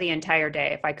here for the entire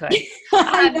day if I could.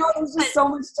 I know there's just so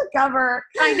much to cover.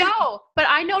 I know, but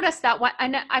I noticed that one.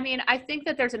 And I mean, I think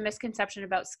that there's a misconception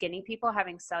about skinny people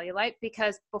having cellulite,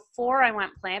 because before I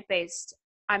went plant-based,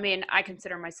 I mean, I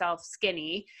consider myself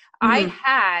skinny. Mm-hmm. I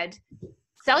had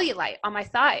cellulite on my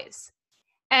thighs.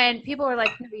 And people were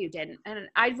like, no, you didn't. And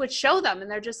I would show them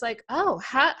and they're just like, oh,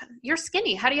 you're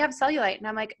skinny. How do you have cellulite? And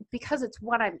I'm like, because it's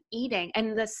what I'm eating.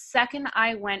 And the second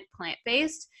I went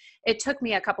plant-based, it took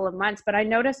me a couple of months, but I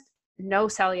noticed no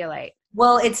cellulite.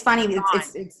 Well, it's funny.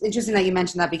 It's interesting that you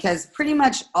mentioned that, because pretty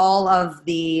much all of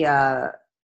the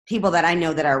people that I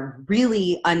know that are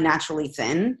really unnaturally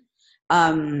thin,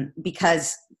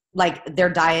 because like their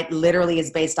diet literally is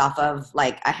based off of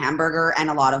like a hamburger and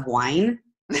a lot of wine.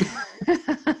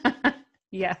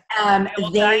 Yeah.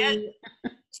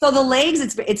 So the legs,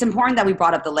 it's important that we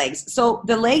brought up the legs. So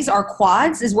the legs, our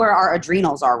quads is where our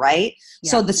adrenals are, right?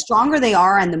 Yeah. So the stronger they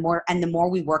are and the more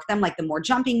we work them, like the more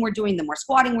jumping we're doing, the more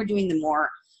squatting we're doing, the more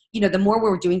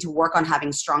we're doing to work on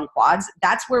having strong quads,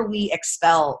 that's where we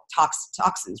expel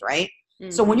toxins, right?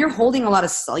 Mm-hmm. So when you're holding a lot of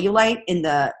cellulite in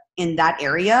that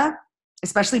area,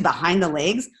 especially behind the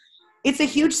legs, it's a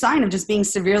huge sign of just being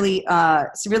severely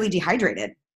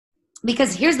dehydrated.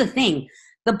 Because here's the thing,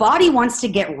 the body wants to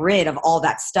get rid of all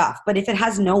that stuff, but if it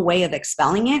has no way of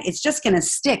expelling it, it's just going to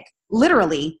stick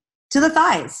literally to the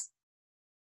thighs.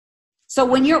 So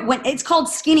when it's called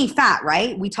skinny fat,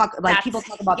 right? People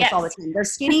talk about this all the time. They're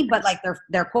skinny, but like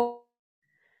they're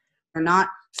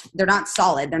not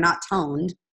solid. They're not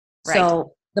toned. Right.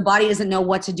 So the body doesn't know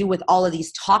what to do with all of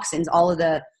these toxins, all of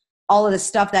the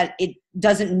stuff that it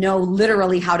doesn't know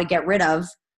literally how to get rid of,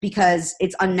 because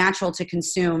it's unnatural to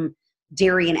consume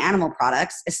dairy and animal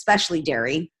products, especially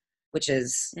dairy, which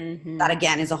is that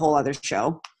again is a whole other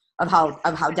show. of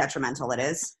how detrimental it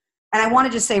is. And I want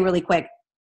to just say really quick,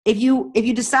 if you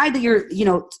decide that you're,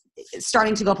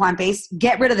 starting to go plant-based,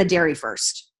 get rid of the dairy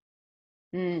first.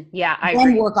 Yeah, I then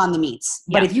agree. Work on the meats.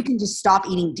 Yeah. But if you can just stop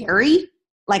eating dairy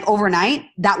like overnight,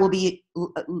 that will be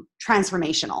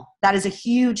transformational. That is a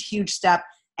huge, huge step,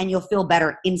 and you'll feel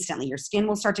better instantly. Your skin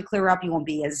will start to clear up. You won't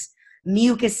be as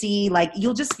mucusy. Like,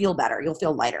 you'll just feel better. You'll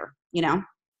feel lighter,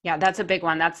 Yeah, that's a big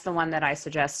one. That's the one that I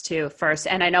suggest too first.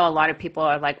 And I know a lot of people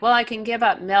are like, well, I can give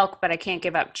up milk, but I can't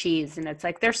give up cheese. And it's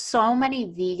like, there's so many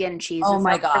vegan cheeses Oh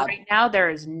my out there God. right now. There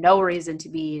is no reason to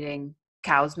be eating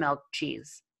cow's milk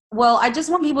cheese. Well, I just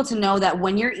want people to know that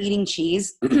when you're eating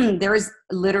cheese, there is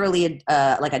literally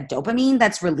like a dopamine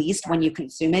that's released when you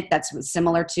consume it. That's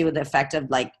similar to the effect of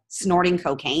like snorting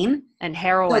cocaine and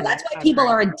heroin. So that's why people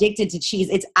are addicted to cheese.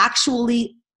 It's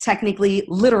actually, technically,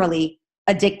 literally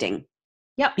addicting.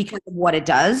 Yep. Because of what it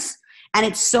does. And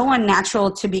it's so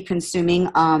unnatural to be consuming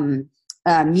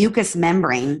mucous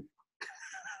membrane,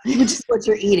 which is what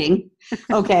you're eating.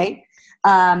 Okay.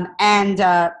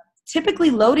 And typically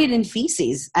loaded in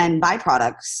feces and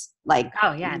byproducts, like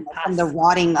from the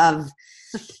rotting of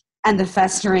and the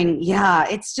festering. Yeah,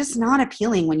 it's just not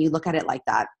appealing when you look at it like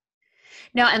that.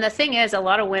 No, and the thing is, a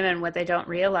lot of women, what they don't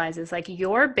realize is like if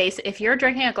you're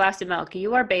drinking a glass of milk,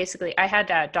 you are basically, I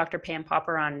had Dr. Pam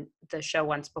Popper on the show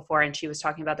once before, and she was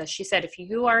talking about this. She said, if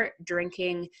you are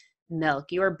drinking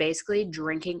milk, you are basically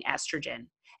drinking estrogen,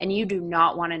 and you do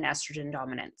not want an estrogen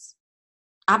dominance.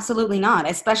 Absolutely not.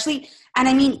 Especially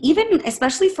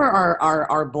for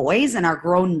our boys and our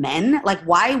grown men, like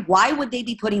why would they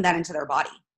be putting that into their body?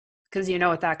 Because you know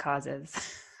what that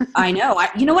causes. I know.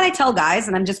 You know what I tell guys,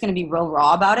 and I'm just going to be real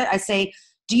raw about it. I say,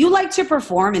 do you like to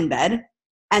perform in bed?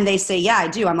 And they say, yeah, I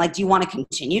do. I'm like, do you want to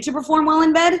continue to perform well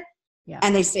in bed? Yeah.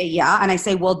 And they say, yeah. And I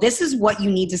say, well, this is what you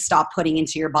need to stop putting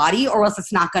into your body or else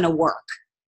it's not going to work.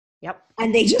 Yep.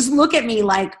 And they just look at me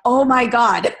like, oh my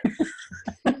God.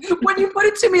 When you put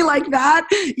it to me like that,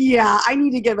 yeah, I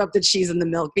need to give up the cheese and the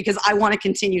milk because I want to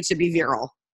continue to be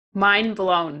virile. Mind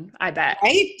blown, I bet.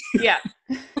 Right? Yeah.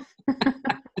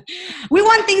 We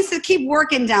want things to keep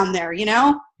working down there,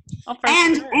 Oh,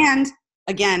 and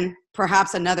again,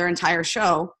 perhaps another entire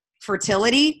show,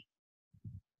 fertility,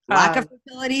 lack of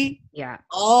fertility,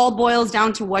 all boils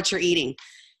down to what you're eating.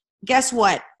 Guess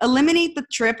what? Eliminate the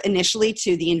trip initially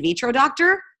to the in vitro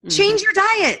doctor. Change your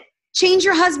diet. Change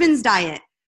your husband's diet.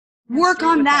 Work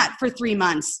on that for 3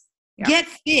 months. Yeah. Get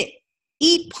fit.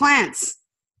 Eat plants.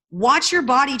 Watch your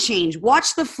body change.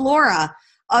 Watch the flora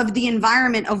of the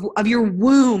environment of your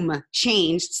womb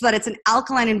change so that it's an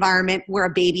alkaline environment where a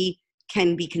baby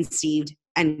can be conceived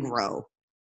and grow.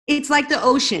 It's like the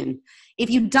ocean. If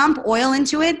you dump oil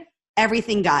into it,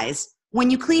 everything dies.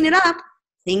 When you clean it up,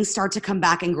 things start to come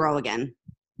back and grow again.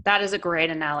 That is a great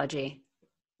analogy.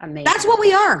 Amazing. That's what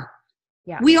we are.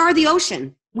 Yeah. We are the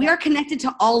ocean. We are connected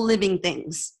to all living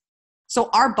things. So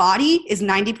our body is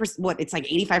 90%, it's like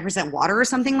 85% water or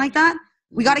something like that.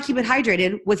 We got to keep it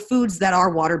hydrated with foods that are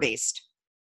water-based.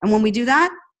 And when we do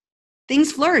that,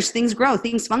 things flourish, things grow,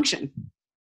 things function.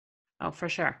 Oh, for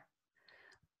sure.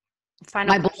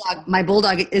 My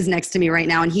bulldog is next to me right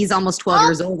now, and he's almost 12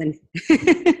 years old. And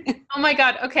oh my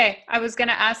God. Okay. I was going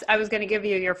to give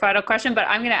you your final question, but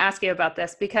I'm going to ask you about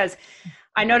this because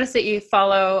I noticed that you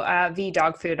follow V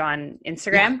Dog Food on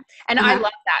Instagram. And I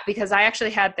love that because I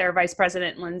actually had their vice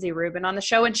president, Lindsay Rubin, on the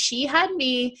show, and she had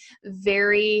me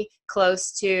very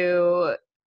close to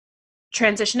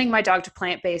transitioning my dog to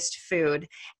plant-based food.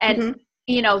 And,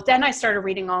 then I started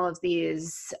reading all of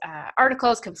these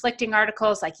articles, conflicting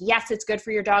articles, like, yes, it's good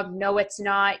for your dog. No, it's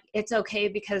not. It's okay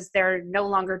because they're no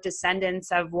longer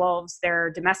descendants of wolves. They're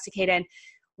domesticated.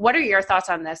 What are your thoughts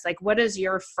on this? Like, what does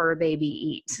your fur baby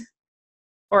eat?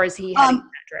 Or is he heading in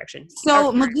that direction?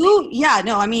 So Magoo,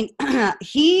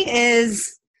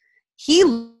 he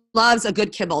loves a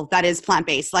good kibble that is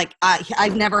plant-based. Like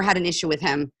I've never had an issue with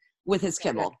him with his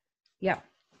kibble. Yeah.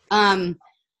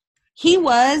 He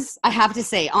was, I have to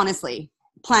say, honestly,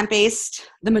 plant-based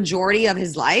the majority of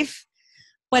his life.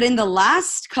 But in the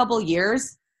last couple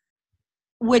years,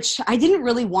 which I didn't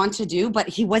really want to do, but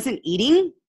he wasn't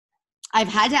eating, I've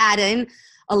had to add in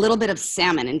a little bit of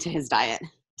salmon into his diet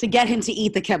to get him to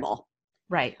eat the kibble.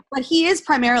 Right. But he is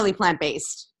primarily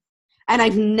plant-based. And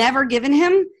I've never given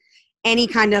him any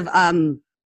kind of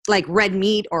like red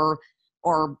meat or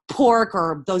pork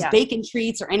or those bacon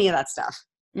treats or any of that stuff.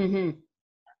 Mm-hmm.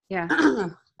 Yeah.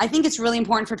 I think it's really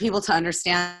important for people to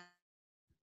understand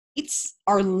meats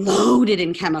are loaded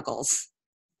in chemicals.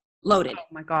 Loaded. Oh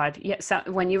my God. Yeah. So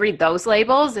when you read those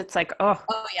labels, it's like, oh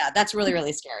yeah, that's really,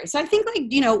 really scary. So I think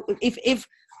if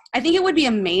I think it would be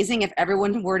amazing if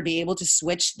everyone were to be able to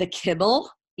switch the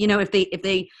kibble. You know, if they,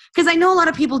 because I know a lot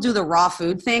of people do the raw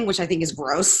food thing, which I think is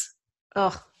gross.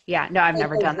 Oh, yeah. No, I've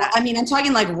never done that. I mean, I'm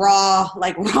talking like raw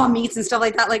meats and stuff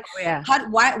like that. Like, yeah.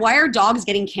 Why are dogs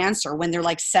getting cancer when they're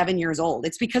like 7 years old?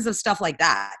 It's because of stuff like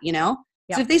that, you know?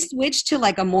 Yep. So if they switch to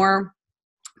like a more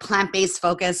plant-based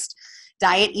focused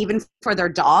diet, even for their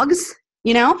dogs,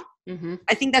 you know,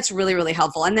 I think that's really, really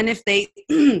helpful. And then if they,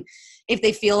 if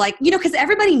they feel like, you know, because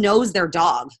everybody knows their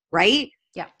dog, right?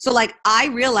 Yeah. So like I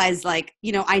realized like,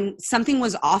 you know, something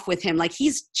was off with him. Like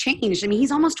he's changed. I mean,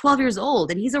 he's almost 12 years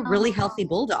old and he's a really healthy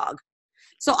bulldog.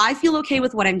 So I feel okay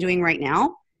with what I'm doing right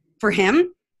now for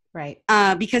him. Right.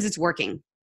 Because it's working.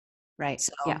 Right.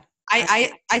 So yeah.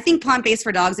 I think plant-based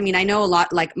for dogs. I mean, I know a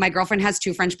lot, like my girlfriend has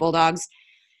 2 French bulldogs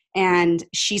and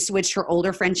she switched her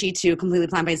older Frenchie to a completely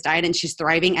plant-based diet and she's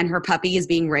thriving and her puppy is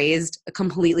being raised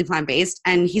completely plant-based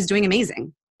and he's doing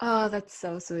amazing. Oh, that's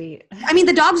so sweet. I mean,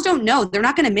 the dogs don't know. They're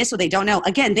not going to miss what they don't know.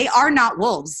 Again, they are not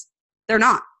wolves. They're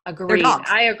not. Agreed. They're dogs.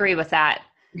 I agree with that.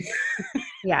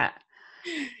 Yeah.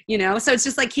 You know, so it's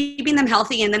just like keeping them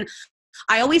healthy. And then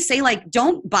I always say like,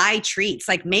 don't buy treats,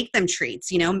 like make them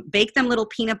treats, you know, bake them little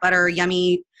peanut butter,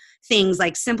 yummy things,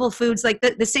 like simple foods, like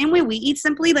the same way we eat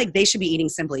simply, like they should be eating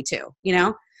simply too, you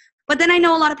know? But then I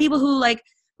know a lot of people who like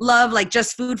love like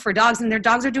just food for dogs and their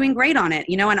dogs are doing great on it,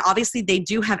 you know, and obviously they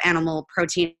do have animal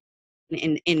protein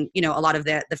in you know, a lot of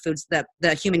the foods,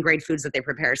 the human grade foods that they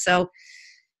prepare. So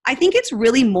I think it's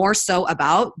really more so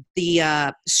about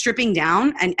the stripping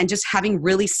down and just having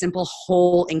really simple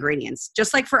whole ingredients,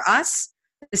 just like for us,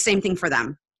 the same thing for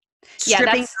them.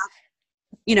 Stripping,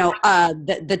 you know,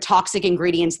 the toxic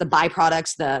ingredients, the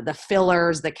byproducts, the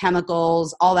fillers, the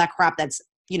chemicals, all that crap that's,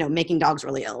 you know, making dogs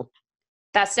really ill.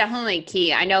 That's definitely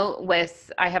key. I know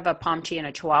I have a Pomchi and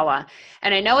a Chihuahua,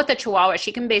 and I know with the Chihuahua,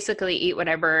 she can basically eat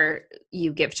whatever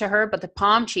you give to her. But the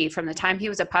Pomchi, from the time he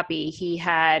was a puppy, he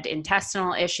had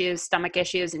intestinal issues, stomach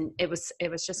issues, and it was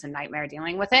just a nightmare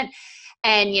dealing with it.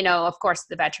 And, you know, of course,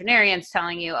 the veterinarian's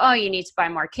telling you, oh, you need to buy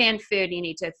more canned food. You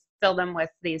need to fill them with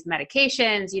these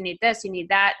medications. You need this, you need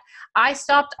that. I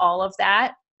stopped all of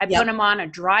that. I put him on a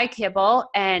dry kibble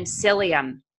and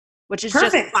psyllium, which is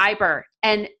just fiber.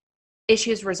 And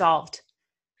issues resolved.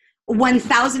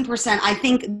 1000%. I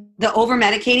think the over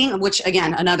medicating, which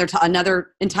again,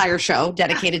 another entire show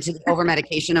dedicated to the over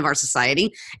medication of our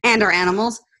society and our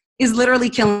animals, is literally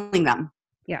killing them.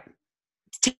 Yeah.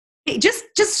 Just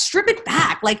strip it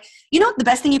back. Like, you know, the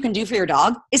best thing you can do for your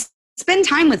dog is spend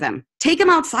time with him. Take him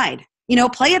outside, you know,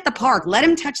 play at the park, let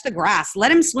him touch the grass,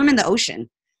 let him swim in the ocean.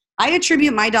 I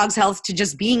attribute my dog's health to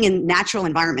just being in natural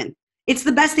environment. It's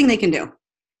the best thing they can do.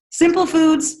 Simple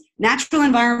foods, natural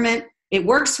environment. It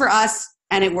works for us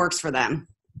and it works for them.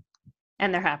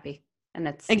 And they're happy. And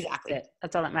that's exactly it.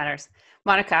 That's all that matters.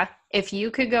 Monica, if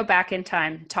you could go back in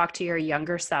time, talk to your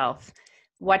younger self,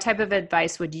 what type of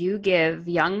advice would you give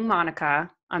young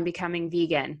Monica on becoming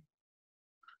vegan?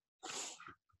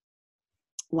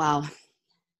 Wow.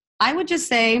 I would just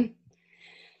say,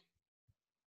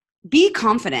 be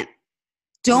confident.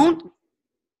 Don't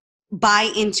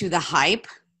buy into the hype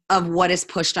of what is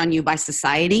pushed on you by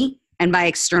society and by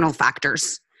external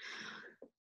factors.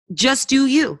 Just do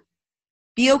you.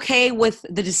 Be okay with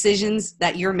the decisions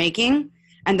that you're making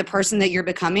and the person that you're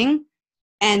becoming,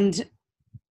 and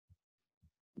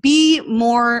be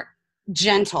more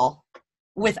gentle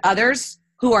with others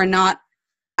who are not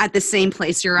at the same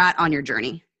place you're at on your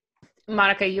journey.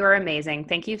 Monica, you're amazing.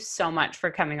 Thank you so much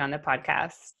for coming on the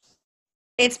podcast.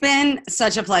 It's been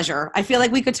such a pleasure. I feel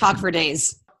like we could talk for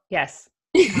days. Yes.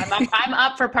 I'm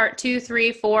up for part 2,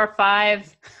 3, 4,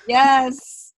 5.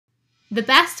 Yes. The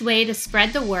best way to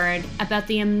spread the word about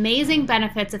the amazing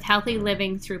benefits of healthy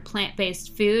living through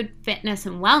plant-based food, fitness,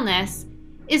 and wellness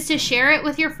is to share it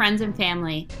with your friends and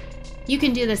family. You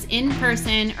can do this in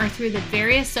person or through the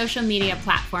various social media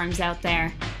platforms out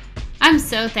there. I'm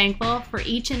so thankful for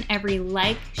each and every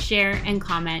like, share, and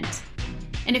comment.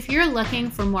 And if you're looking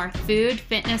for more food,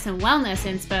 fitness, and wellness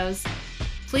inspos,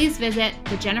 please visit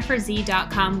the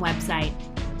JenniferZ.com website.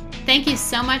 Thank you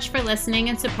so much for listening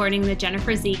and supporting the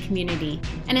Jennifer Z community.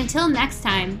 And until next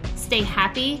time, stay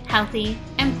happy, healthy,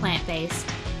 and plant-based.